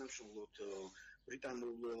ახლა თანამშრომლობთ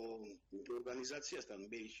ბრიტანულ ორგანიზაციასთან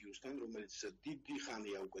მეიჰიუსთან, რომელიც დიდი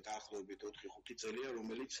ხანია უკვე დაახლოებით 4-5 წელია,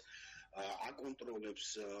 რომელიც აკონტროლებს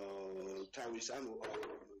თავის ანუ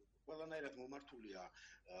ყველანაირად მომართულია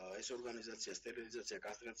ეს ორგანიზაცია სტერილიზაცია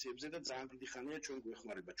კასტრაციებზე და ძალიან დიდი ხანია ჩვენ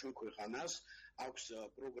გვეხმარება ჩვენ ქვეყანას აქვს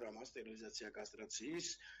პროგრამა სტერილიზაცია კასტრაციის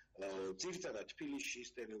ძირითადად თბილისში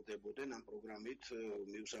სტერილდებოდნენ ამ პროგრამით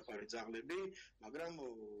მიუსაფარი ძაღლები მაგრამ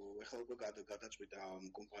ეხლა უკვე გადაწყვიტა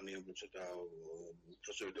კომპანიამ ცოტა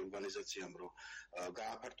უпроსოეთ ორგანიზაციამ რომ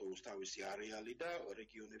გააფართოვოს თავისი არეალი და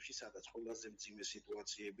რეგიონებში სადაც ყველაზე მძიმე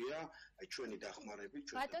სიტუაციებია აი ჩვენი დახმარებით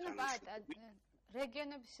ჩვენ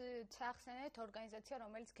რეგიონების სახსენეთ ორგანიზაცია,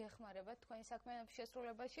 რომელიც გეხმარება თქვენი საქმიანობის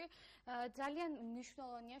შესრულებაში, ძალიან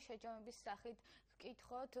მნიშვნელოვანია შეჯამების სახით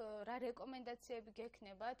ვკითხოთ, რა რეკომენდაციები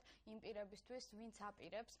გექნებათ იმ პირებისთვის, ვინც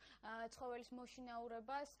აპირებს ცხოველის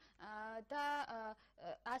მოშინაურებას და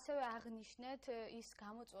ასევე აღნიშნეთ ის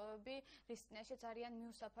გამოწვევები, რის წინაშეც არიან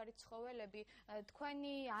მიუსაფარი ცხოველები,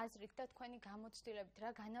 თქვენი აზრით და თქვენი გამოცდილებით,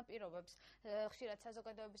 რა განაპირობებს ხშირად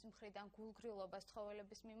საზოგადოების მხრიდან გულგრილობას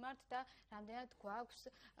ცხოველების მიმართ და რამდენად გვაქვს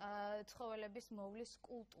ცხოველების მოვლის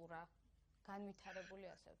კულტურა განვითარებული,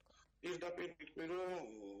 ასე ვთქვათ. პირდაპირ ვიტყვი, რომ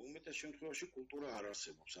უმეტეს შემთხვევაში კულტურა არ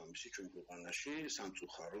არსებობს ამისი ჩვენ ქვეყანაში,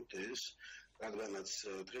 სამწუხაროდ ეს, რადგანაც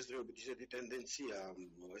დღესდღეობით ისეთი ტენდენცია,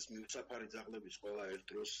 ეს მიუსაფარი ძაღლებიც ყველა ერთ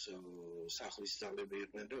დროს სახლის ძაღლები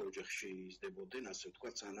იყვნენ და ოჯახში იზრდებოდნენ, ასე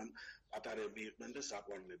ვთქვათ, სანამ პატარები იყვნენ და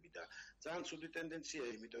საყვარლები და ძალიან ცუდი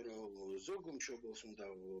ტენდენცია, იმიტომ რომ ზოგ მშობელს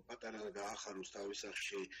უნდა პატარა გაახაროს თავის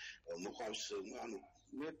სახლში, მოყავს, ანუ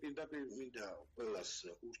მე პირდაპირ მინდა ყველას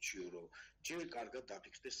ურჩიო, რომ ჯერ კარგად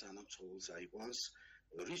დაფიქრდეს სანამ ცხოველს აიყვანს,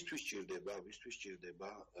 რისთვის ჭირდება, ვისთვის ჭირდება,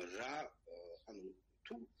 რა, ანუ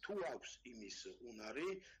თუ აქვს იმის უნარი,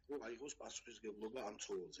 რომ აიღოს პასუხისმგებლობა ამ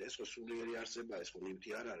ცხოველზე. ეს ხო სულიერი არსება, ეს ხო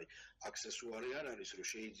ნივთი არ არის, აქსესუარი არ არის, რომ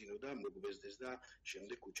შეიძინო და მოგვეზდეს და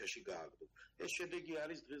შემდეგ ქუჩაში გააგდო. ეს შედეგი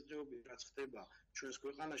არის დღესდღეობით რაც ხდება ჩვენს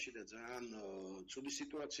ქვეყანაში და ძალიან ცუდი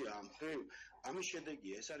სიტუაცია ამ მხრივ. ამის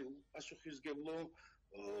შედეგია, ეს არის უპასუხისმგებლო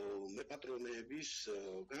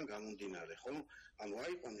მეპატრონეებისგან გამომდინარე, ხო? ანუ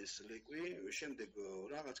აიყვანეს ლეკვი, შემდეგ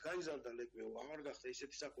რაღაც გაიზარდა ლეკვი, აღარ გახდა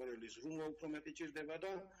ისეთი საყვარელი ზრუნვა უფრო მეტი ჭირდება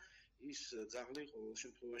და ის ძაღლი ყოველ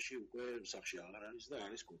შემთხვევაში უკვე სახლში აღარ არის და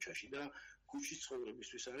არის ქუჩაში და ქუჩის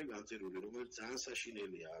ცხოვრებისთვის არის განწირული, რომელიც ძალიან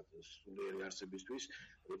საშინელია სულიერი არსებისთვის,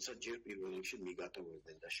 როცა ჯერ პირველ რიგში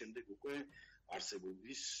მიგატოვებენ და შემდეგ უკვე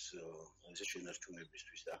არსებობის ესე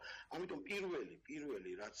შენარჩუნებისთვის და ამიტომ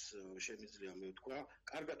პირველი რაც შემიძლია მე ვთქვა,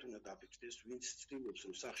 კარგად უნდა დაფიქრდეს, ვინც ცდილობს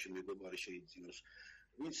რომ სახლში მეგობარი შეიძინოს,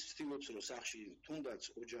 ვინც ცდილობს რომ სახლში თუნდაც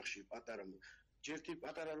ოჯახში ჯერთი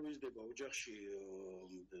პატარა რო იზრდება ოჯახში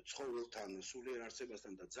ცხოველთან, სულიერ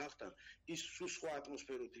არსებასთან და ძაღლთან, ის სხვა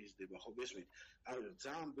ატმოსფეროთი იზრდება, ხო გესმით?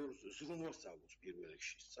 ძალიან ბევრ ზრუნვას სწავლობს პირველ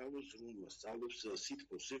რიგში, სწავლობს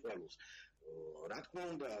სითბოს, სიყვარულს. რა თქმა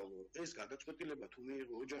უნდა, ეს გადაწყვეტილება თუ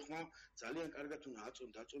მიიღო ოჯახმა, ძალიან კარგად უნდა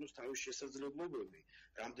აწონოს თავის შესაძლებლობები,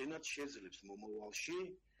 რამდენად შეძლებს მომავალში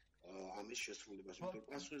ამის შესრულებას, იმიტომ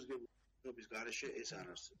პასუხისმგებლობის გარეშე ეს არ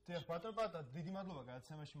არსებობს. დიახ, ბატონო, დიდი მადლობა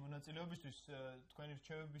გადაცემაში მონაწილეობისთვის, თქვენი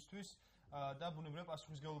რჩევებისთვის და ბუნებრივია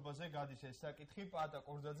პასუხისმგებლობაზე გადის ეს საკითხი. პატა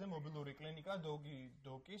კორძაძე, მობილური კლინიკა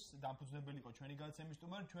დოკის დამფუძნებელი იყო ჩვენი გადაცემის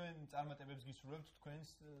სტუმარი, ჩვენ წარმატებებს გისურვებთ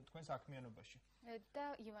თქვენ საქმიანობაში. და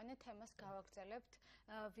ივანე, თემას გავაგრძელებთ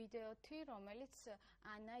ვიდეოთი, რომელიც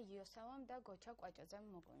ანა იოსავამ და გოჩა კვაჭაძემ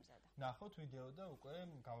მოგვიმზადა. ნახოთ ვიდეო და უკვე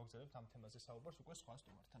გავაგრძელებთ ამ თემაზე საუბარს უკვე სხვა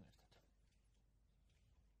სტუმართან ერთად.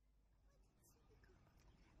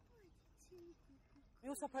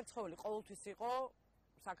 მიუსაფარი ცხოველი ყოველთვის იყო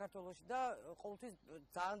საქართველოში და ყოველთვის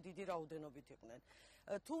ძალიან დიდი რაოდენობით იყვნენ.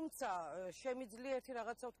 თუმცა შემიძლია ერთი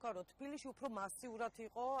რაღაცა ვთქვა, რომ თბილისში უფრო მასიურად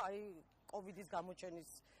იყო, აი კოვიდის გამოჩენის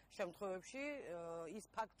შემთხვევებში ის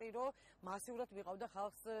ფაქტი, რომ მასიურად მიყავდა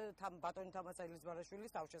ხალხს ბატონი თამაზ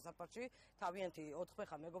ელიზბარაშვილის თავშესაფარში თავიანთი 4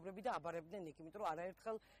 ხა მეგობრები და აბარებდნენ იქ, იმიტომ რომ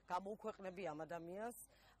არაერთხელ გამოუქვეყნები ამ ადამიანს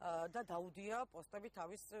და დაუდია პოსტები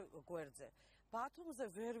თავის გვერდზე. ბათუმზე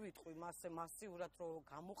ვერ ვიტყვი მასიურად რომ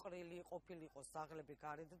გამოყრილი ყოფილიყო საღლები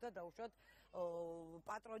გარეთ და დაუშვათ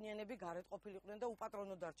პატრონიანები გარეთ ყოფილიყვნენ და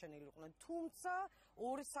უპატრონო დარჩენილიყვნენ. თუმცა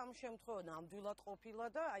 2-3 შემთხვევა ნამდვილად ყოფილა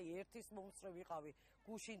და აი ერთის მომსწრე ვიყავი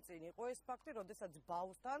გუშინ წინ იყო ეს ფაქტი, როდესაც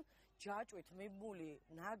ბავშვთან ჯაჭვით მიბმული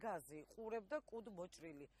ნაგაზი ყურებდა კუდ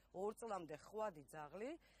მოჭრილი 2 წლამდე ხვადი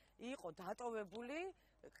ძაღლი იყო დატოვებული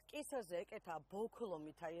კისერზე ეკეთა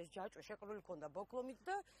ბოქლომით, აი ეს ჯაჭვი შეყრული ქონდა ბოქლომით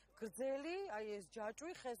და გრძელი, აი ეს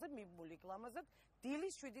ჯაჭვი ხეზე მიბმული გლამაზად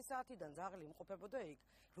დილის 7 საათიდან ძაღლი იმყოფებოდა იქ.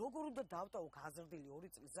 როგორ უნდა დავტოვო გაზრდილი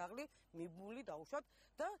 2 წლის ძაღლი მიბმული დაუშვათ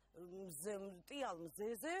და მტიალ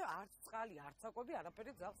მზეზე არც წყალი, არც საკვები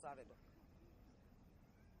არაფერი ძაღლს არ ედო.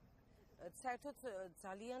 საერთოდ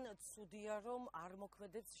ძალიან ცუდია რომ არ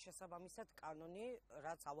მოქმედებს შესაბამისად კანონი,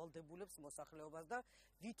 რაც ავალდებულებს მოსახლეობას და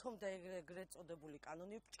ვითომ და ეგრეთ წოდებული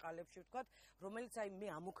კანონი ბჭყალებში ვთქვათ, რომელიც აი მე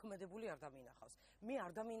ამოქმედებული არ დამინახავს. მე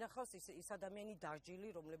არ დამინახავს ის ადამიანი დასჯილი,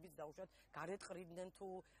 რომლებიც დაუშვათ გარეთყრიდნენ თუ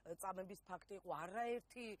წამების ფაქტი იყო,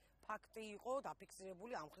 არაერთი ფაქტი იყო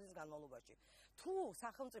დაფიქსირებული ამ ხნის განმავლობაში. თუ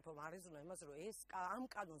სახელმწიფომ არ იზრუნო იმას, რომ ეს ამ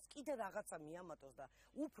კანონს კიდე რაღაცა მიამატოს და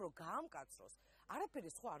უფრო გაამკაცროს, არაფერი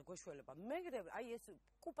სხვა არ გვეშველება. მეგრე აი ეს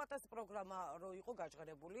კუპატას პროგრამა რო იყო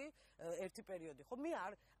გაჟღერებული ერთი პერიოდი, ხო? მე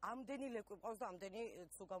არ ამდენი ლეკვი მყავს და ამდენი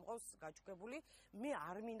თუ გამყავს გაჩუქებული, მე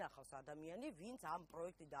არ მინახავს ადამიანი, ვინც ამ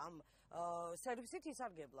პროექტი და ამ სერვისით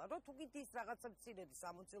ისარგებლა, რომ თუ კიდე ის რაღაცა მცირედი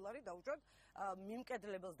 60 ლარი დაუშვათ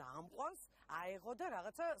მიმკედლებელს და ამყვანს, აეღო და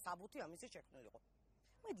რაღაცა საბუთი ამისი შექმნილიყო.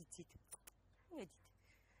 მედიცით.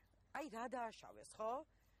 აი რა დააშავეს, ხო?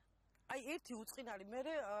 აი ერთი უწყინარი მე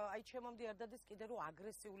აი ჩემამდე არ დადეს კიდე რომ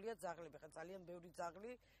აგრესიულია ძაღლები, ხა ძალიან ბევრი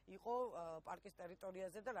ძაღლი იყო პარკის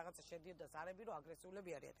ტერიტორიაზე და რაღაცა შედიოდა ზარები რომ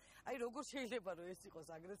აგრესიულები არიან. აი როგორ შეიძლება რომ ეს იყოს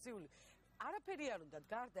აგრესიული? არაფერი არ უნდა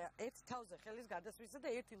გარდა ერთ თავზე ხელის გადასვლისა და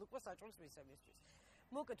ერთი ლუყვა საჭურს მისებისთვის.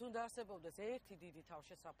 მოკეთ უნდა არსებობდეს ერთი დიდი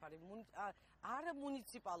თავშესაფარი, არა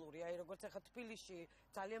მუნიციპალური, აი როგორც ახლა თბილისში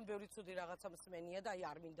ძალიან ბევრი ცუდი რაღაცა მსმენია და აი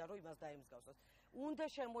არ მინდა რომ იმას დაემსგავსოს. უნდა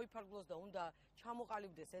შემოიფარგლოს და უნდა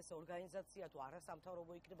ჩამოყალიბდეს ეს ორგანიზაცია თუ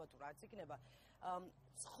არასამთავრობო იქნება თუ რაც იქნება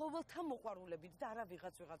ცხოველთა მოყვარულებით და არა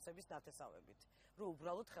ვიღაცების ნათესავებით, რომ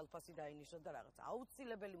უბრალოდ ხელფასი დაინიშნოს და რაღაც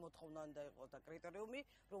აუცილებელი მოთხოვნა უნდა იყოს და კრიტერიუმი,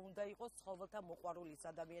 რომ უნდა იყოს ცხოველთა მოყვარული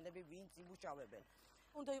ადამიანები, ვინც იმუშავებენ.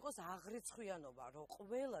 უნდა იყოს აღრიცხვიანობა, რომ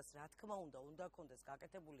ყველას რა თქმა უნდა კონდეს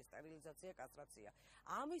გაკეთებული სტერილიზაცია, კასტრაცია.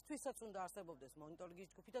 ამისთვისაც უნდა არსებობდეს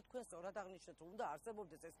მონიტორინგის ჯგუფი და თქვენ სწორად აღნიშნეთ, რომ უნდა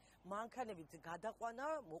არსებობდეს ეს მანქანებით გადაყვანა,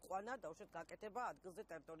 მოყვანა, დაუშვათ გაკეთება ადგილზე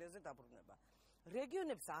ტერიტორიაზე დაბრუნება.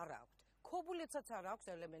 რეგიონებს არ აქვთ. ქობულეთსაც არ აქვს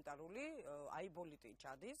ელემენტარული აიბოლიტი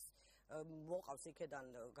ჩადის. მოყავს იქედან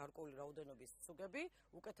გარკვეული რაოდენობის ცუგები,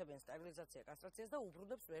 უკეთებენ სტერილიზაცია, კასტრაციას და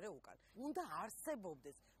უბრუნებს მერე უკან. უნდა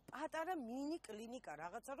არსებობდეს პატარა მინი კლინიკა,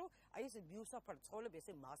 რაღაცა რომ აი ეს მიუსაფარი ცხოველები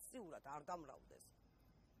ესე მასიურად არ დამრავლდეს.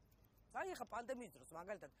 აი ახლა პანდემიის დროს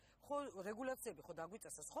მაგალითად ხო რეგულაციები ხო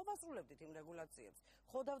დაგვიწესეს, ხო ვასრულებდით იმ რეგულაციებს,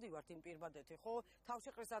 ხო დავდივართ იმ პირბადეთი, ხო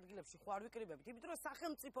თავშეყრის ადგილებში ხო არ ვიკრიბებით, იმიტომ რომ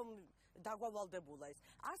სახელმწიფომ დაგვავალდებულა ეს.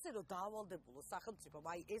 ასე რომ დაავალდებულოს სახელმწიფომ,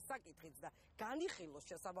 აი ეს საკითხიც და განიხილოს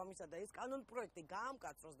შესაბამისად და ეს კანონ პროექტი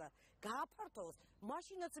გაამკაცროს და გააფართოვოს,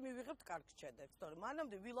 მაშინაც მივიღებთ კარგ შედეგს, თორემ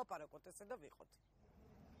მანამდე ვილაპარაკოთ ესე და ვიყოთ.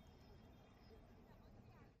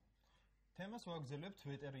 თემას ვაგრძელებთ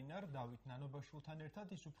ვეტერინარ დავით ნანობაშვილთან ერთად.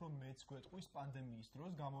 ის უფრო მეც გვეტყვის პანდემიის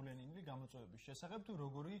დროს გამოვლენილი გამოწვევების შესახებ, თუ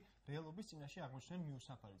როგორი რეალობის წინაშე აღმოჩნდნენ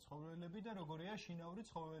მიუსაფარი ცხოველები და როგორია შინაური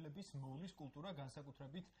ცხოველების მოვლის კულტურა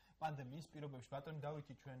განსაკუთრებით პანდემიის პირობებში. ბატონი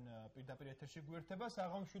დავითი ჩვენ პირდაპირ ეთერში გვერდება.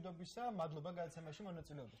 საღამო მშვიდობისა, მადლობა გადაცემაში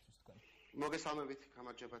მონაწილეობისთვის თქვენ. მოგესალმებით,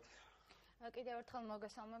 გამარჯობათ. კიდევ ერთხელ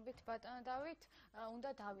მოგესალმებით ბატონო დავით. უნდა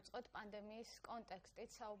დავიწყოთ პანდემიის კონტექსტით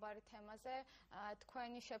საუბარი თემაზე.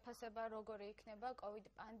 თქვენი შეფასება როგორი იქნება COVID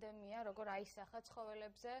პანდემია, როგორ აისახა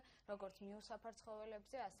ცხოველებზე, როგორც მიუსაფარ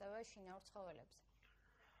ცხოველებზე, ასევე შინაურ ცხოველებზე.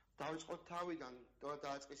 დავიწყოთ თავიდან,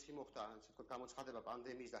 დაწყისი მოხდა, ასე ვთქვათ, გამოცხადება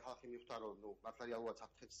პანდემიის და ხალხი მიხვდა, რომ მართლა რეალურად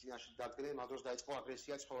საფრთხის წინაშე დადგნენ, მას დროს დაიწყო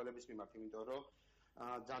აგრესია ცხოველების მიმართ, იმიტომ რომ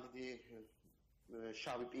ძალიან დიდი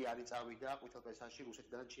შავი პიარი წავიდა ყვითელფესაში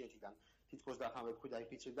რუსეთიდან და ჩინეთიდან. თითქოს და ხან ვებქვი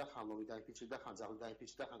დაინფიცირდა, ხან ლომი დაინფიცირდა, ხან ძაღლი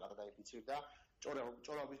დაინფიცირდა, ხან კატა დაინფიცირდა.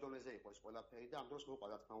 ჭორაობის დონეზე იყო ეს ყველაფერი და ამ დროს მოყვა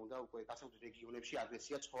რა თქმა უნდა უკვე გასაგებად რეგიონებში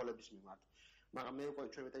აგრესია ცხოველების მიმართ. მაგრამ მე უკვე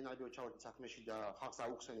ჩვენ ვეტერინარები ჩავარდით საქმეში და ხალხს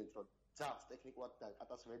აუხსენით, რომ ძაღლს ტექნიკურად და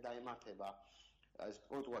კატას ვერ დაემართება ეს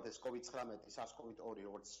პროდუქტად ეს COVID-19, SARS-CoV-2,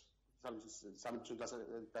 როგორც სამიწუხო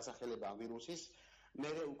დასახელება ამ ვირუსის, მე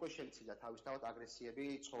უკვე შემცირდა თავისთავად აგრესიები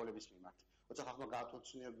ცხოველების მიმართ. როცა ხალხმა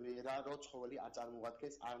გაათვალისწინებია, რომ ცხოველი არ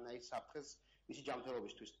წარმოადგენს არანაირ საფრთხეს მისი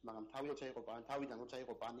ჯანმრთელობისთვის, მაგრამ თავიდან როცა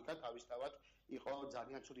იყო პანიკა, თავისთავად იყო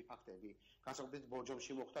ძალიან ცუდი ფაქტები. განსაკუთრებით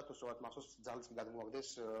ბორჯომში მოხდა, თუ სწორად მახსოვს, ძალიც კი გადმოაგდეს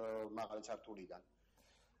მაღალი სართულიდან.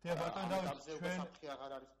 დიახ, ბატონო დავით, ჩვენ საფრთხე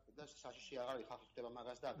აღარ არის და საშიში აღარ არის, ხალხი ხვდება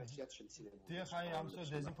მაგას და აგრესიაც შემცირებული. დიახ, აი ამ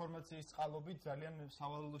დეზინფორმაციის წყალობით ძალიან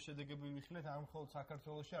სავალალო შედეგები ვიხილეთ არ მხოლოდ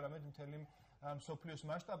საქართველოში, არამედ მთელი მსოფლიოს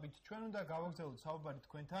მასშტაბით. ჩვენ უნდა გავაგრძელოთ საუბარი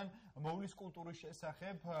თქვენთან მოვლის კულტურის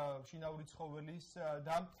შესახებ, შინაური ცხოველის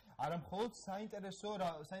და არა მხოლოდ საინტერესო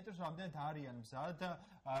რამდენად არიან მზად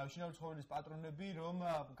შინაური ცხოველის პატრონები, რომ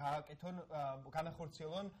გააკეთონ,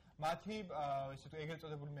 განახორციელონ მათი ეგრეთ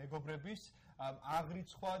წოდებული მეგობრების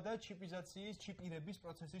აღრიცხვა და ჩიპირების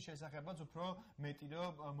პროცესის შესახებაც უფრო მეტი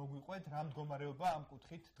რომ მოგვიყვეთ რა მდგომარეობა ამ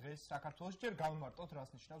კუთხით დღეს საქართველოში. ჯერ გავმარტოთ,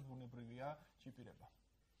 რას ნიშნავს ბუნებრივია ჩიპირება.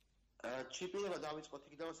 ჩიპირება დავიწყოთ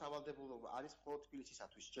იქიდან სავალდებულო არის მხოლოდ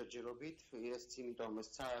თბილისისათვის ჯერჯერობით, ეს იმიტომ რომ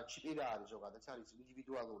ჩიპირა არის ზოგადად, არის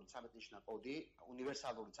ინდივიდუალური 13 ნიშნა კოდი,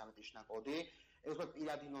 უნივერსალური 13 ნიშნა კოდი, ეს უკვე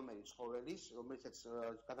პირადი ნომერი ცხოველის, რომელიცაც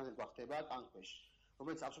გადადება ხდება ტანკში,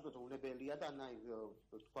 რომელიც აბსოლუტურად უნებელია და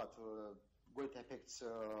ვთქვათ, გვერდ ეფექტს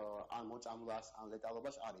ან მოწამვლას, ან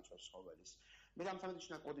ლეტალობას არ იწვევს ცხოველის. მე ამ 13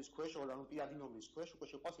 ნიშნა კოდის ქვეშ, ანუ პირადი ნომრის ქვეშ უკვე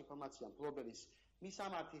შეყვას ინფორმაცია მფლობელის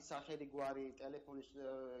მისამართის, სახელი, გვარი,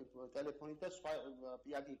 ტელეფონი და სხვა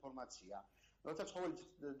პირადი ინფორმაცია. როცა ცხოველის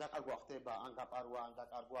დაკარგვა ხდება, ან გაპარვა, ან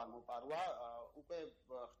დაკარგვა, ან მოპარვა, უკვე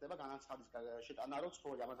ხდება განაცხადის შეტანა, რომ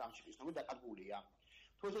ცხოველი ამას ამ ჩიპის ნომრით დაკარგულია.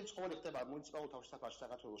 თუ ეს ცხოველი ხდება მუნიციპალურ თავშესაფარში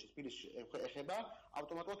საქართველოში, თბილისში ეხება,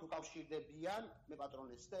 ავტომატურად უკავშირდებიან მე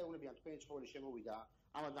პატრონეს და ეუბნებიან თქვენი ცხოველი შემოვიდა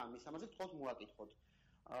ამან მისამართზე, თქოს მოაკითხოთ.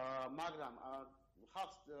 მაგრამ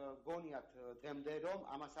ხალხს გონიათ დღემდე რომ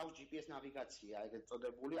ამას აქვს GPS ნავიგაცია, ეგრეთ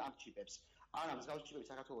წოდებული ამ ჩიპებს. არა, მსგავსი ჩიპები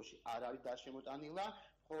საქართველოში არ არის შემოტანილი,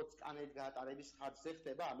 მხოლოდ სკანერით გაატარების ხარჯზე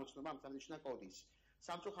ხდება ამოცნობა ამ 13 ნიშნა კოდის.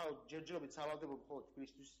 სამწუხაროდ ჯერჯერობით სავალდებულო მხოლოდ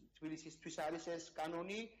თბილისისთვის არის ეს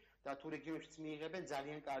კანონი და თუ რეგიონებშიც მიიღებენ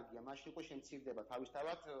ძალიან კარგია. მაშინ უკვე შემცირდება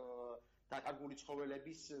თავისთავად დაკარგული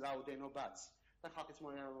ცხოველების რაოდენობაც და ხალხიც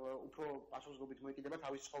უფრო პასუხისმგებლობით მოეკიდება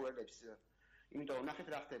თავის ცხოველებს. იმიტომ რომ ნახეთ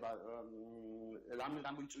რა ხდება, რამ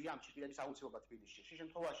მოიწვია ამ ჩიპირების აუცილებლობა თბილისში. შე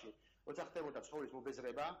შემთხვევაში, როცა ხდებოდა ცხოველის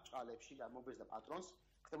მობეზრება ჭყალებში და მობეზრდა პატრონს,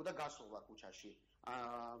 ხდებოდა გასვლა ქუჩაში.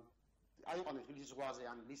 აიყვანეს თბილისის ზღვაზე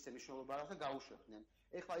ან ლისზე მნიშვნელობა და გაუშვებდნენ.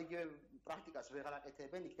 ეხლა იგივე პრაქტიკას ვეღარ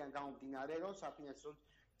აკეთებენ, იქიდან გამომდინარე, რომ საფინანსო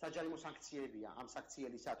საჯარიმო სანქციებია ამ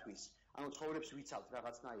საქციელისათვის. ანუ ცხოველებს ვიცავთ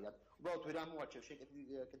რაღაცნაირად. უბრალოდ ვერ ამოაჩევ შენ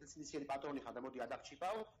კეთილსინდისიერი პატრონი ხარ და მოდი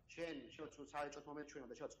ადაგჩიპავ, შენ საერთოდ მომენტ ჩვენ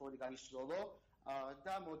უნდა შეიძლება ცხოველი გაისროლო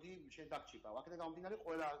და მოდი შენ დაგჩიპავ. აქედან გამომდინარე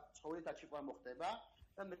ყველა ცხოველი დაჩიპვა მოხდება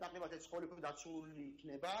და მეტნაკლებად ეს ცხოველი უფრო დაცული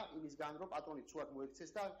იქნება იმისგან რომ პატრონი ცუდად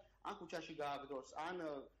მოექცეს და ან ქუჩაში გააგდოს, ან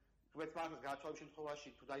გვეთმარხეს გააცვალების შემთხვევაში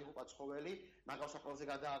თუ დაიღუპა ცხოველი, მაგავსახელზე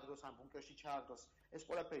გადააგდოს ან ბუნკერში ჩააგდოს. ეს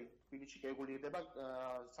ყველაფერი თბილისში რეგულირდება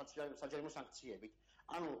საჯარიმო სანქციებით.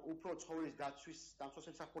 ანუ უფრო ცხოველის დაცვის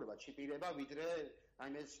დამსახურება ჩიპირება, ვიდრე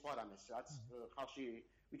რაიმე სხვა რამეს, რაც ხალხში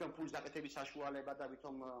ვითომ ფულის დაკეთების საშუალება და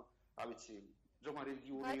ვითომ რა ვიცი, ზოგმა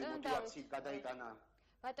რელიგიური მოტივაციით გადაიტანა.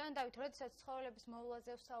 ბატონო დავით, როდესაც ცხოველების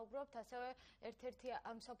მოვლაზე ვსაუბრობთ, ასევე ერთ-ერთი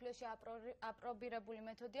ამ მსოფლიოში აპრობირებული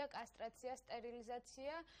მეთოდია კასტრაცია,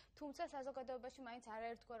 სტერილიზაცია, თუმცა საზოგადოებაში მაინც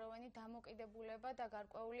არაერთგვაროვანი დამოკიდებულება და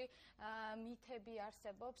გარკვეული მითები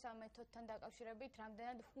არსებობს ამ მეთოდთან დაკავშირებით,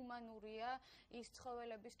 რამდენად ჰუმანურია ის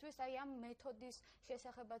ცხოველებისთვის. აი ამ მეთოდის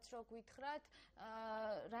შესახებაც რო გვითხრათ,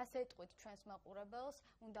 რას ეტყვით ჩვენს მაყურებელს,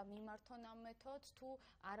 უნდა მიმართონ ამ მეთოდს თუ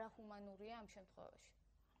არაჰუმანურია ამ შემთხვევაში?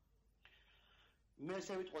 მე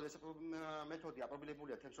ესე ვიტყოდი, ეს მეთოდი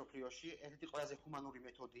აპრობირებულია თემსოფლიოში, ერთ-ერთი ყველაზე ჰუმანური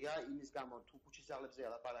მეთოდია, იმის გამო თუ ქუჩის ძაღლებზეა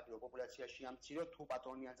ლაპარაკი, პოპულაციაში ამციროთ, თუ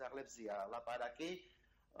პატონიან ძაღლებზეა ლაპარაკი,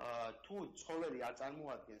 თუ ცხოველი არ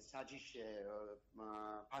წარმოადგენს საჯიშე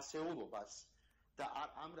ფასეულობას და არ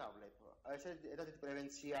ამრავლებ, ეს ერთ-ერთი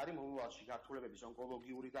პრევენცია არის მომავალში გართულებების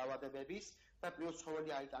ონკოლოგიური დაავადებების და პლუს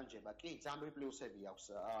ცხოველი აიტანჯება. კი, ძამრი პლუსები აქვს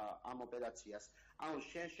ამ ოპერაციას. ანუ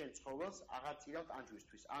შენ ცხოველს აღარ წირავთ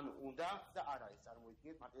ანჯვისთვის. ანუ უნდა და არა ეს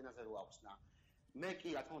წარმოიდგინეთ მარტინაზე რო აუხსნა. მე კი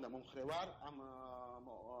რა თქმა უნდა მომხრე ვარ ამ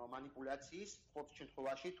მანიპულაციის ყოველ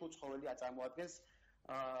შემთხვევაში თუ ცხოველი აწარმოადგენს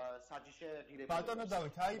საჯიშე ღირებულებას. ბატონო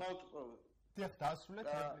დავით, აი დიახ, დაასრულეთ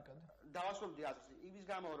რეპლიკა. დავასრულდი ასე. იმის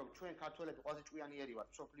გამო რომ ჩვენ ქართველები ყველაზე ჭკვიანიერი ვართ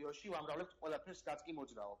სოფლიოში, ვამრავლებთ ყველაფერს რაც კი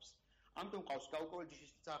მოძრაობს. ამიტომ ყავს გაურკვეველი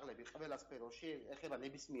ჯიშის ძაღლები ყველა სფეროში, ეხება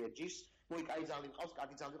ნებისმიერ ჯიშს, მოი კაი ძაღლი მყავს,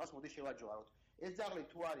 კარგი ძაღლი მყავს, მოდი შევაჯვაროთ. ეს ძაღლი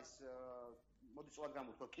თუ არის მოდი სწორად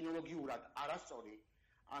გამოვთქვა კინოლოგიურად არასწორი,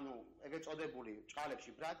 ანუ ეგრეთ წოდებული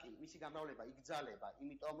ჭყალებში ბრაკი, მისი გამრავლება იგრძალება,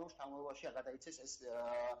 იმიტომ რომ შთამომავალში არ გადაიცეს ეს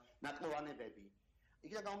ნაკლოვანებები.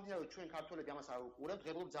 იქიდან გამომდინარე, ჩვენ ქართველები ამას არ უყურებთ,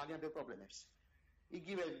 ღებულობთ ძალიან ბევრ პრობლემებს.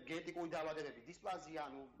 იგივე გენეტიკური დაავადებები, დისპლაზია,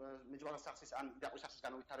 ანუ მეჯვარის სახის ან დაყვის სახის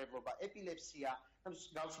განუვითარებლობა, ეპილეფსია და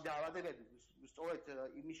მსგავსი დაავადებები სწორედ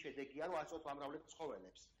იმის შედეგია, რომ აწვევთ ვამრავლებთ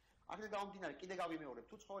ცხოველებს. აქედან გამომდინარე, კიდე გავიმეორებ,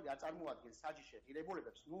 თუ ცხოველი არ წარმოადგენს საჯიშე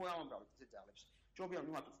ღირებულებებს, ნუ რა ვამრავლებთ ეს ძაღლებს. ჯობია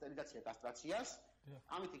მიმართოთ სტერილიზაცია, კასტრაციას.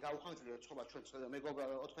 ამით გაუხანძლიოთ ხობა ჩვენ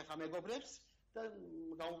ოთხფეხა მეგობრებს და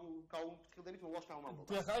გაუმფრთხილდებით მოვალ შთამომავლობას.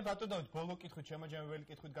 დიახ, აი ბატონო დავით, ბოლო კითხვით, შემაჯამებელი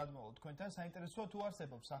კითხვით გადმოვალთ თქვენთან. საინტერესოა თუ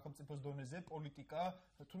არსებობს სახელმწიფოს დონეზე პოლიტიკა,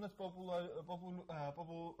 თუნდაც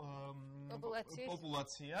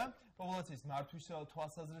პოპულაციის მართვის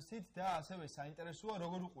თვალსაზრისით და ასევე საინტერესოა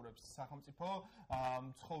როგორ უყურებს სახელმწიფო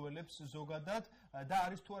ცხოველებს ზოგადად და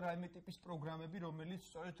არის თუ არა რაიმე ტიპის პროგრამები, რომელიც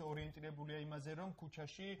სწორედ ორიენტირებულია იმაზე, რომ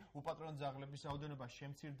ქუჩაში უპატრონო ძაღლების რაოდენობა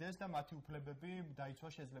შემცირდეს და მათი უფლებები დაიცვა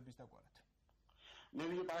შეძლების დაგვარად. მე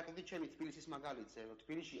ვიპარაკდი ჩემი თბილისის მაგალითზე, რომ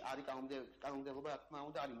თბილისში არის კანონმდებლობა, რა თქმა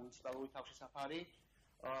უნდა, არის მუნიციპალური თავშესაფარი,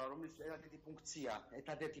 რომლის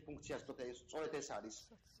ერთადერთი ფუნქცია სწორედ ეს არის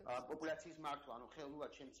პოპულაციის მართვა, ანუ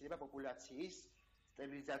ხელოვნურად შემცირება პოპულაციის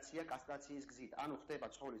სტერილიზაცია, კასტრაციის გზით. ანუ ხდება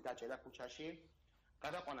ცხოველის დაჭერა ქუჩაში,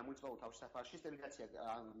 გადაყვანა მუნიციპალურ თავშესაფარში, სტერილიზაცია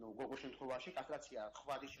გოგოს შემთხვევაში, კასტრაცია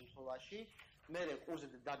ხვადის შემთხვევაში. მერე ყურზე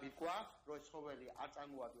დაბირკვა, რომ ეს ცხოველი არ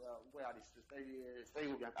უკვე არის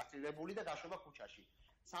სტერილური ან კასტრირებული და გაშვება ქუჩაში.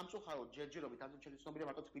 სამწუხაროდ ჯერჯერობით ამ ცნობილია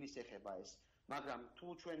მარტო თბილისს ეხება ეს, მაგრამ თუ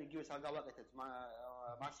ჩვენ იგივეს არ გავაკეთებთ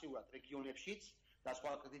მასიურად რეგიონებშიც და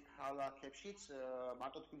სხვა ქალაქებშიც,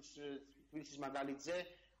 მარტო თბილისის მაგალითზე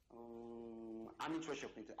ამით ვერ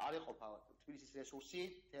შევქმნით. არ ეყოფა თბილისის რესურსი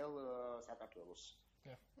მთელ საქართველოს.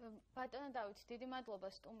 ბატონო დავით, დიდი მადლობა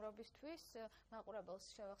სტუმრობისთვის. მაყურებელს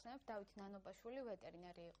შევახსენებ, დავით ნანობაშვილი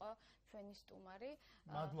ვეტერინარი იყო ჩვენი სტუმარი.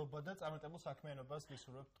 მადლობა და წარმატებულ საქმიანობას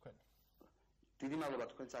გისურვებთ თქვენ. დიდი მადლობა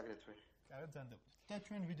თქვენს აგრეთვე. კარგად ძანდებოდეთ. და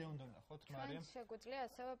ჩვენ ვიდეო უნდა ვნახოთ, მარიამ. შეგვიძლია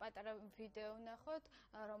ასევე პატარა ვიდეო ვნახოთ,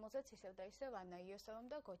 რომელზეც ისევ და ისევ ანა იოსავამ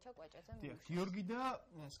და გოჩა კვაჭაძემ. დიახ, გიორგი და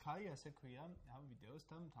სკაი ასე ქვია ამ ვიდეოს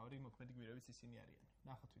და მთავარი მოქმედი გვირევიც ისინი არიან.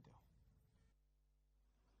 ნახოთ ვიდეო.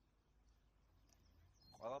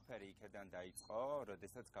 ყველაფერი იქიდან დაიწყო,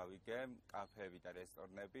 როდესაც გავიგე კაფეები და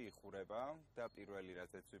რესტორნები იხურება და პირველი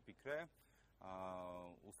რაზეც ვიფიქრე,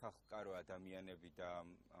 უსახლკარო ადამიანები და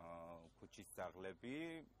ქუჩის ძაღლები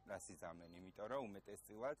რას იზამენ, იმიტომ რომ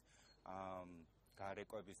უმეტესწილად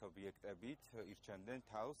გარეკვების ობიექტებით ირჩევდნენ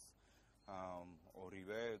თავს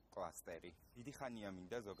ორივე კლასტერი. დიდი ხანია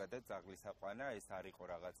მინდა ზოგადად ძაღლის აყვანა, ეს არ იყო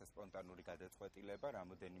რაღაცა სპონტანური გადაწყვეტილება,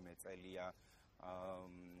 რამოდენიმე წელია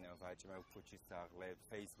ვაჭმევ ქუჩის ძაღლებს,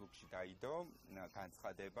 Facebook-ში დაიდო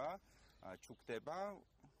განცხადება, ჩუქდება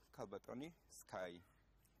ქალბატონი სკაი.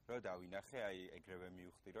 რო დავინახე, აი ეგრევე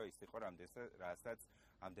მივხვდი, რომ ის იყო რასაც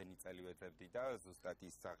ამდენი წელი ვეძებდი და ზუსტად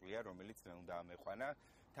ის ძაღლია, რომელიც მე უნდა ამეყვანა.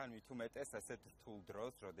 თან მით უმეტეს ასეთ რთულ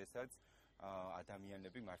დროს, როდესაც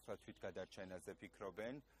ადამიანები მართლა თვითგადარჩენაზე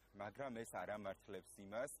ფიქრობენ, მაგრამ ეს არ ამართლებს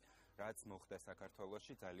იმას, რაც მოხდა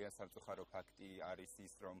საქართველოში. ძალიან სამწუხარო ფაქტი არის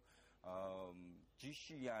ის, რომ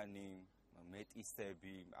ჯიშიანი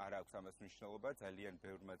მეტისები არ აქვს ამას მნიშვნელობა, ძალიან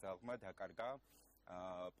ბევრმა ძაღლმა დაკარგა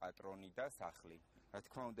პატრონი და სახლი. Რა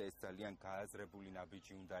თქმა უნდა, ეს ძალიან გააზრებული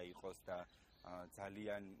ნაბიჯი უნდა იყოს და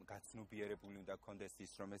ძალიან გაცნობიერებული უნდა კონდეს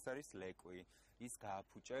ის, რომ ეს არის ლეკვი. ის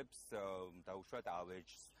გააფუჭებს დაუშვათ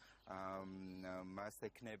ავეჯს. მას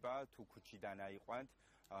ექნება თუ ქუჩიდან აიყვანთ,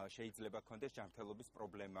 შეიძლება კონდეს ჯანმრთელობის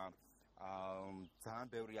პრობლემა. ძალიან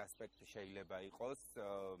ბევრი ასპექტი შეიძლება იყოს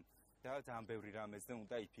და ძალიან ბევრი რამეზე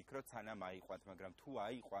უნდა იფიქროთ, სანამ აიყვანთ, მაგრამ თუ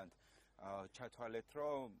აიყვანთ, ჩათვალეთ,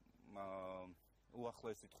 რომ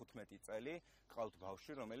უახლოესი 15 წელი გყავთ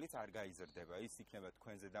ბავშვი, რომელიც არ გაიზრდება. ის იქნება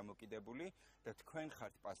თქვენზე დამოკიდებული და თქვენ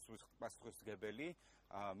ხართ პასუხისმგებელი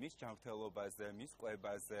მის ჯანმრთელობაზე, მის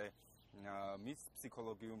კვებაზე, მის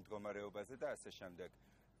ფსიქოლოგიურ მდგომარეობაზე და ასე შემდეგ.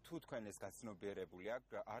 თუ თქვენ ეს გაცნობიერებული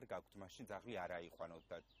არ გაქვთ, მაშინ ძაღლი არ აიყვანოთ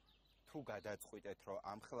და თუ გადაწყვიტეთ, რომ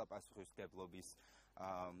ამხელა პასუხისმგებლობის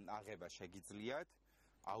აღება შეგიძლიათ,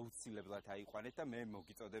 აუცილებლად აიყვანეთ და მე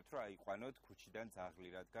მოგიწოდებთ, რომ აიყვანოთ ქუჩიდან ძაღლი,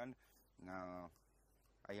 რადგან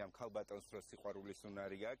აი ამ ქალბატონს რო სიყვარულის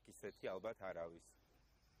უნარი აქვს, ისეთი ალბათ არავის.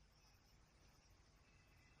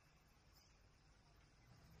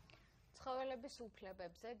 ცხოველების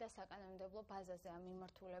უფლებებზე და საკანონმდებლო ბაზაზე ამ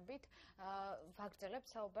მიმართულებით ვაგრძელებთ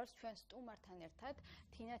საუბარს ჩვენ სტუმართან ერთად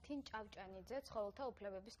თინათინ ჭავჭანიძე, ცხოველთა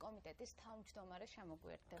უფლებების კომიტეტის თავმჯდომარე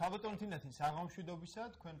შემოგვიერთდება. ქალბატონ თინათინ, საღამოშვიდობისა,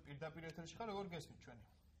 თქვენ პირდაპირ ეთერში ხარ, როგორ გესმით ჩვენი?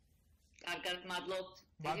 კარგად მადლობთ.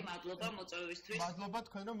 დიდი მადლობა მოწვევისთვის. მადლობა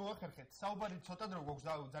თქვენ რომ მოახერხეთ. საუბარი ცოტა დრო გვაქვს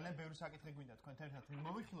და ძალიან ბევრი საკითხი გვინდა თქვენთან ერთად.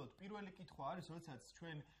 მოვიხილოთ, პირველი კითხვა არის, როდესაც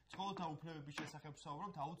ჩვენ ცხოველთა უფლებების შესახებ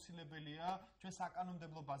ვსაუბრობთ, აუცილებელია ჩვენ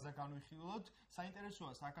საკანონმდებლო ბაზა განვიხილოთ.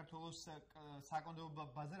 საინტერესოა საქართველოს საკანონმდებლო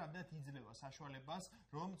ბაზა რამდენად იძლევა საშუალებას,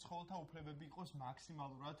 რომ ცხოველთა უფლებები იყოს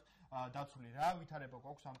მაქსიმალურად დაცული. რა ვითარება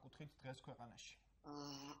გვაქვს ამ კუთხით დღეს ქვეყანაში?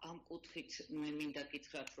 ამ კუთხით მე მინდა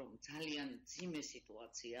გითხრათ, რომ ძალიან ძიმე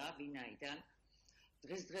სიტუაციაა, ვინაიდან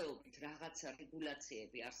დღესდღეობით რაღაცა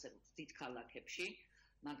რეგულაციები არსებობს დიდ ქალაქებში,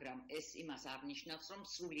 მაგრამ ეს იმას არ ნიშნავს, რომ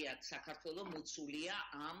სრულიად საქართველო მოცულია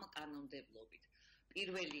ამ კანონმდებლობით.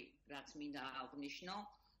 პირველი, რაც მინდა აღვნიშნო,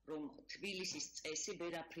 რომ თბილისის წესი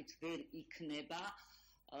ვერაფრით ვერ იქნება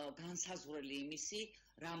განსაზღვრელი იმისი,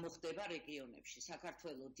 რა მოხდება რეგიონებში.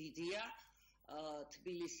 საქართველო დიდია,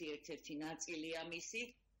 თბილისი ერთ-ერთი ნაწილია მისი.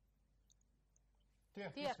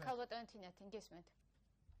 დიახ, ქალბატონ თინათინ, გესმენთ?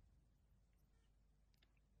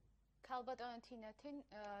 ქალბატონ თინათინ,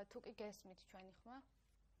 თუ კი გესმით ჩვენი ხმა?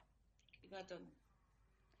 კი ბატონო.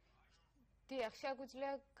 დიახ,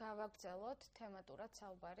 შეგვიძლია გავაგრძელოთ თემატურად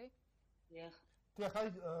საუბარი? დიახ. დიახ, აი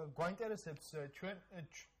გვაინტერესებს ჩვენ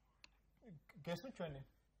გესმით ჩვენი?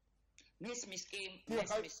 მესმის კი,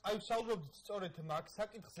 მესმის. აი საუბრობთ სწორედ მაგ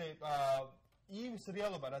საკითხზე ის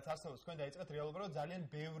რეალობა, რაც არსებობს, თქვენ დაიწყეთ რეალობა, რომ ძალიან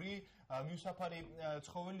ბევრი მიუსაფარი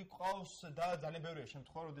ცხოველი ყავს და ძალიან ბევრია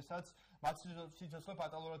შემთხვევა, როდესაც მათ სიცოცხლე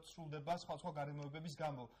ფატალურად სრულდება სხვა გარემოებების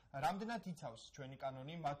გამო. რამდენად იცავს ჩვენი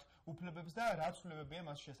კანონი მათ უფლებებს და რა ცვლილებებია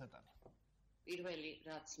მას შესატანი? პირველი,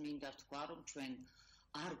 რაც მინდა თქვა, რომ ჩვენ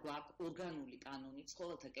არ გვაქვს ორგანული კანონი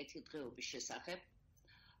ცხოველთა კეთილდღეობის შესახებ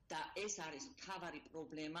და ეს არის მთავარი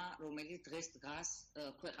პრობლემა, რომელიც დღეს დგას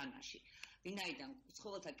ქვეყანაში. ვინაიდან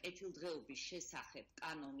ცხოველთა კეთილდღეობის შესახებ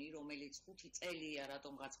კანონი, რომელიც 5 წელია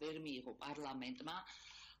რატომღაც ვერ მიიღო პარლამენტმა,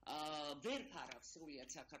 ვერ ფარავს სრულიად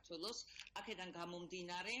საქართველოს. აქედან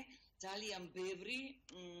გამომდინარე, ძალიან ბევრი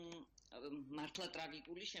მართლა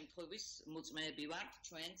ტრაგიკული შემთხვევის მოწმეები ვართ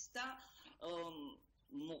ჩვენც და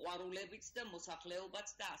მოყვარულებიც და მოსახლეობაც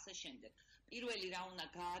და ასე შემდეგ. პირველი რა უნდა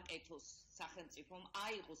გააკეთოს სახელმწიფომ,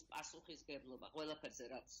 აიღოს პასუხისმგებლობა ყველაფერზე,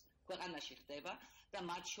 რაც ქვეყანაში ხდება და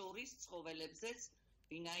მათ შორის ცხოველებზეც,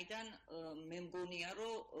 ვინაიდან მე მგონია,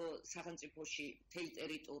 რომ სახელმწიფოში მთელ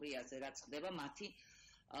ტერიტორიაზე რაც ხდება, მათი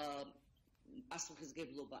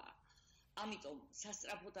პასუხისმგებლობაა. ამიტომ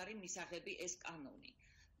სასწრაფოდ არის მისაღები ეს კანონი.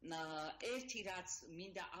 ერთი რაც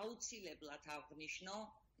მინდა აუცილებლად აღვნიშნო,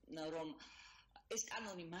 რომ ეს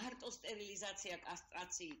კანონი მარტო სტერილიზაცია,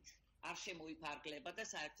 კასტრაციით არ შემოიფარგლება და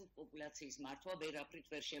საერთოდ პოპულაციის მართვა ვერაფრით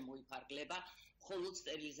ვერ შემოიფარგლება, მხოლოდ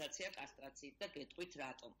სტერილიზაცია, კასტრაციით და გეტყვით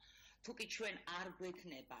რატომ. თუკი ჩვენ არ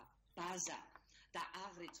გვექნება ბაზა და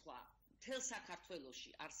აღრიცხვა მთელ საქართველოში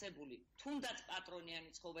არსებული თუნდაც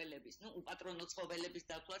პატრონიანი ცხოველების, უპატრონო ცხოველების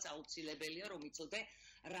დაცვაც აუცილებელია, რომ იცოდე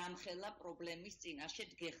რამხელა პრობლემის წინაშე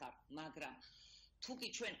დგეხარ, მაგრამ თუკი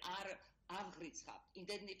ჩვენ არ აღრიცხავთ,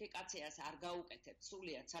 იდენტიფიკაციას არ გაუკეთებთ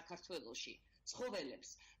სრულიად საქართველოში ცხოველებს,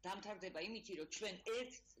 დამთავრდება იმითი, რომ ჩვენ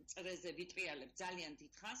ერთ წრეზე ვიტრიალებთ ძალიან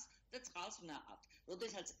დიდხანს და წყალს ვნაყავთ.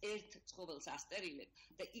 როდესაც ერთ ცხოველს ასტერილებთ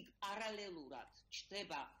და იქ პარალელურად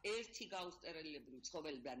ჩდება ერთი გაუსტერილებული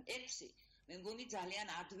ცხოველიდან 6, მე მგონი ძალიან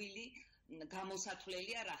ადვილი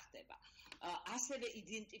გამოსათვლელია რა ხდება. ასევე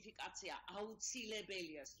იდენტიფიკაცია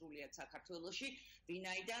აუცილებელია სრულიად საქართველოში,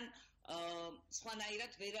 ვინაიდან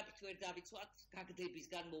სხვანაირად ვერაფრით ვერ დავიცვათ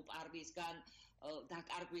გაგდებისგან, მოპარვისგან,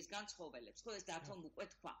 დაკარგვისგან ცხოველებს. ხო ეს დათომ უკვე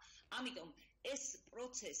თქვა. ამიტომ ეს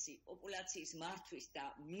პროცესი პოპულაციის მართვის და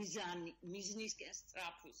მიზნისკენ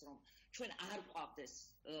სწრაფვის, რომ ჩვენ არ გვყავდეს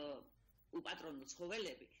უპატრონო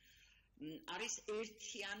ცხოველები, არის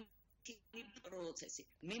ერთიანი პროცესი.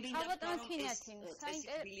 მე მინდა რომ ეს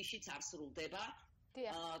თბილისშიც არ სრულდება.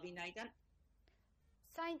 ვინაიდან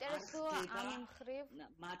საინტერესოა ამ მხრივ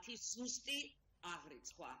მათი ზუსტი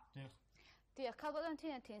აღრიცხვა. დიახ, ქალბატონ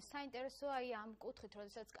თინათინ, საინტერესოა ამ კუთხით,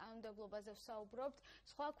 როდესაც კანონმდებლობაზე ვსაუბრობთ,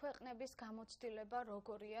 სხვა ქვეყნების გამოცდილება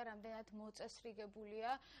როგორია, რამდენად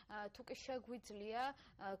მოწესრიგებულია, თუ კი შეგვიძლია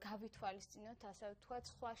გავითვალისწინოთ, ასე ვთქვათ,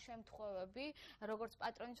 სხვა შემთხვევები, როგორც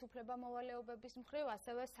პატრონის უფლებამოვალეობების მხრივ,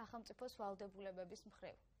 ასევე სახელმწიფოს ვალდებულებების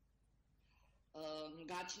მხრივ.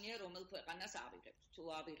 გაჩნია რომელ ქვეყანას ავიღებთ. თუ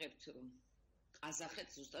ავიღებთ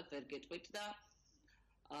ყაზახეთს ზუსტად ვერ გეტყვით და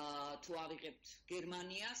თუ ავიღებთ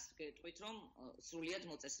გერმანიას, გეტყვით რომ სრულიად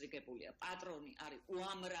მოწესრიგებულია. პატრონი არის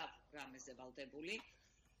უამრავ რამეზე ვალდებული.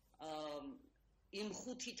 იმ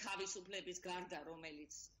ხუთი თავისუფლების გარდა,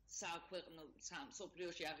 რომელიც საქვეყნო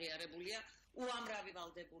სოფლიოში აღიარებულია, უამრავი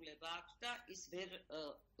ვალდებულება აქვს და ის ვერ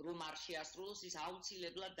რომ არ შეასრულოს, ის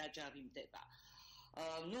აუცილებლად დაჯავიმდება.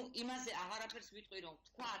 იმაზე აღარაფერს ვიტყვი, რომ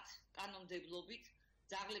თქვათ კანონმდებლობით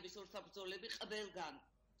ძაღლების ორთაბრძოლები ყველგან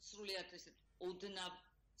სრულიად ესეთ ოდნავ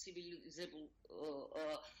ცივილიზებულ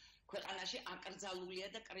ქვეყანაში აკრძალულია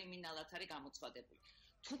და კრიმინალად არის გამოცხადებული.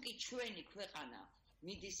 თუ კი ჩვენი ქვეყანა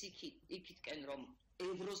მიდის იქითკენ, რომ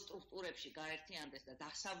ევროსტრუქტურებში გაერთიანდეს და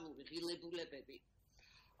დასავლური ღილებულებები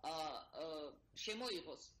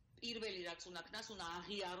შემოიღოს, პირველი რაც უნდა ქნას, უნდა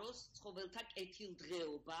აღიაროს ცხოველთა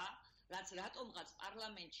კეთილდღეობა, რაც რატომღაც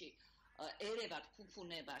პარლამენტში ერევათ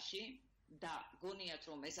ფუფუნებაში და გონიათ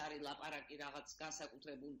რომ ეს არის ლაპარაკი რაღაც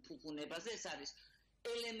განსაკუთრებულ ფუფუნებაზე, ეს არის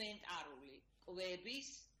ელემენტარული კვების,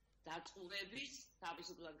 დაწურების,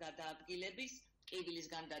 თავისუფლად გადაადგილების,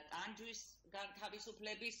 ტკივილისგან და ტანჯვისგან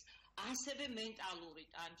თავისუფლების, ასევე მენტალური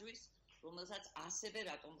ტანჯვის, რომელსაც ასევე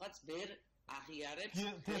რატომღაც ვერ აღიარებს.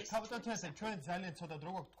 ქალბატონ თინათინ, ჩვენ ძალიან ცოტა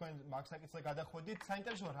დრო გვაქვს თქვენ მაგ საკითხზე გადახვედით.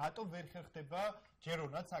 საინტერესოა, რატომ ვერ ხერხდება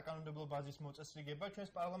ჯერონად საკანონმდებლო ბაზის მოწესრიგება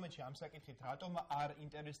ჩვენს პარლამენტში ამ საკითხით, რატომ არ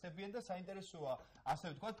ინტერესდებიან და საინტერესოა, ასე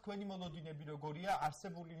ვთქვათ, თქვენი მოლოდინები როგორია,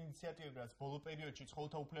 არსებული ინიციატივები, რაც ბოლო პერიოდში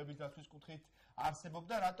ცხოველთა უფლებების დაცვის კუთხით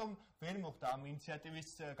არსებობდა, რატომ ვერ მოხდა ამ ინიციატივის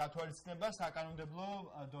გათვალისწინება საკანონმდებლო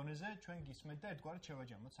დონეზე, ჩვენ გისმენთ და ერთგვარად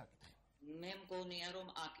შევაჯამოთ საკითხი. მე მგონია, რომ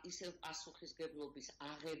აქ ისევ პასუხისგებლობის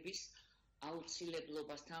აღების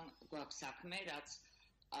აუცილებლობასთან გვაქვს საქმე, რაც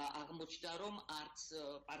აღმოჩნდა, რომ არც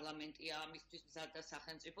პარლამენტია ამისთვის მზად და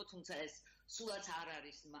სახელმწიფო, თუმცა ეს სულაც არ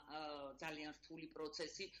არის ძალიან რთული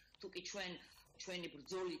პროცესი, თუ კი ჩვენი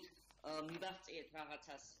ბრძოლით მივაღწიეთ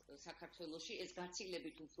რაღაცას საქართველოში, ეს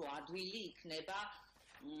გაცილებით უფრო ადვილი იქნება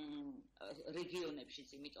რეგიონებშიც,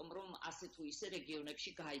 იმიტომ რომ ასე თუ ისე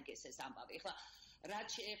რეგიონებში გაიგეს ეს ამბავი. ეხლა რაც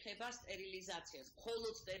შეეხება სტერილიზაციას,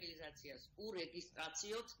 მხოლოდ სტერილიზაციას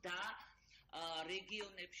ურეგისტრაციოთ და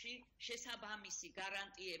რეგიონებში შესაბამისი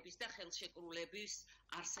გარანტიების და ხელშეკრულების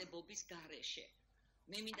არსებობის გარეშე.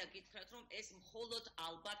 მე მინდა გითხრათ, რომ ეს მხოლოდ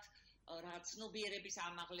ალბათ ცნობიერების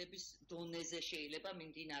ამაღლების დონეზე შეიძლება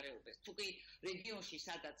მიმდინარეობდეს. თუ კი რეგიონში,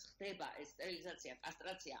 სადაც ხდება ეს სტერილიზაცია,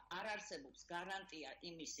 კასტრაცია, არ არსებობს გარანტია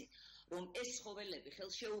იმისი, რომ ეს ცხოველები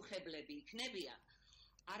ხელშეუხებლები იქნებიან,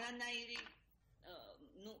 არანაირი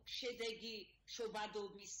შედეგი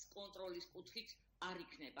შობადობის კონტროლის კუთხით არ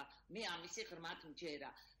იქნება. მე ამისი ღრმად მჯერა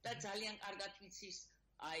და ძალიან კარგად იცის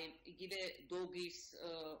აი იგივე დოგის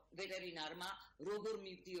ვეტერინარმა როგორ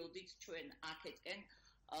მივდიოდით ჩვენ აქეთკენ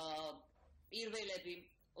პირველები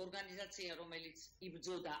ორგანიზაცია რომელიც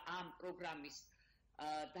იბრძოდა ამ პროგრამის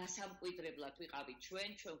დასამკვიდრებლად ვიყავით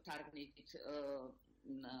ჩვენ ვთარგმნით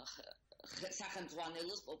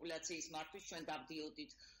სახელმძღვანელოს პოპულაციის მართვის ჩვენ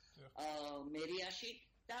დავდიოდით მერიაში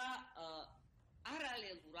და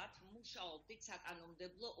პარალელურად მუშაობდით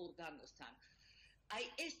საკანონმდებლო ორგანოსთან. აი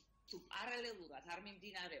ეს თუ პარალელურად არ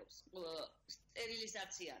მიმდინარეობს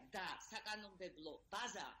სტერილიზაცია და საკანონმდებლო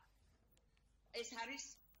ბაზა, ეს არის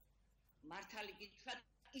მართალი გითხრათ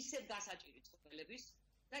ისევ გასაჭირი ცხოველების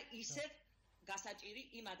და ისევ გასაჭირი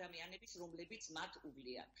იმ ადამიანების, რომლებიც მათ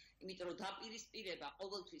უვლიან. იმიტომ რომ დაპირისპირება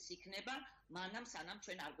ყოველთვის იქნება, მანამ სანამ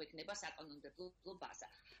ჩვენ არ გვექნება საკანონმდებლო ბაზა.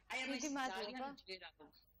 აი ამის ძალიან მჯერა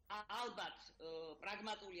რომ ალბათ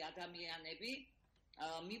პრაგმატული ადამიანები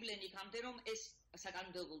მივლენ იქამდე რომ ეს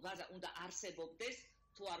საკანონმდებლო ბაზა უნდა არსებობდეს,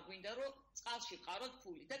 თუ არ გვინდა რომ წყალში ვყაროთ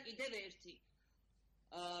ფული და კიდევ ერთი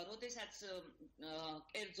როდესაც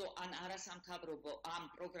კერძო ან არასამთავრობო ამ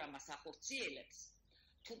პროგრამას ახორციელებს,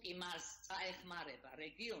 თუ კი მას წაეხმარება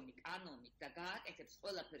რეგიონი კანონით და გააკეთებს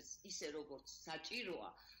ყველაფერს ისე როგორც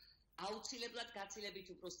საჭიროა, აუცილებლად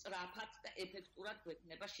გაცილებით უფრო სწრაფად და ეფექტურად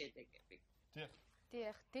გვექნება შედეგები.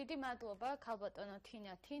 დიახ, დიდი მადლობა ქალბატონო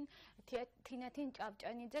თინათინ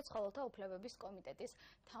ჭავჭანიძე, ცხოველთა უფლებების კომიტეტის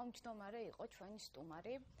თავმჯდომარე იყო ჩვენი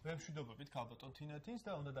სტუმარი. ვემშვიდობებით ქალბატონ თინათინს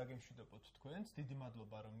და უნდა დაგემშვიდობოთ თქვენს. დიდი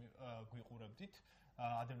მადლობა რომ გვიყურებდით.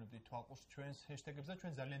 ადევნებდით თვალყურს ჩვენს ჰეშთეგებს და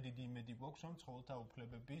ჩვენ ძალიან დიდი იმედი გვაქვს, რომ ცხოველთა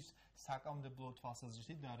უფლებების საკანონმდებლო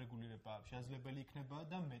თვალსაზრისით დარეგულირება შესაძლებელი იქნება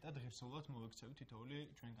და მეტად ღირსეულად მოვექცევით თითოეული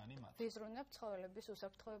ჩვენგანი მათ. ვიზრუნებთ ცხოველების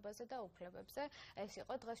უსაფრთხოებაზე და უფლებებზე. ეს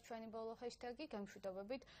იყო დღეს ჩვენი ბოლო ჰეშთეგი.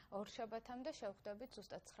 გემშვიდობებით ორშაბათამდე შევხვდებით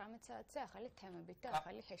ზუსტად 19 საათზე ახალი თემებით და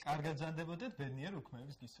ახალი ჰეშთეგებით. კარგად ზანდებოდეთ, ბედნიერ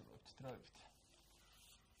უქმეებს გისურვებთ. დროებით.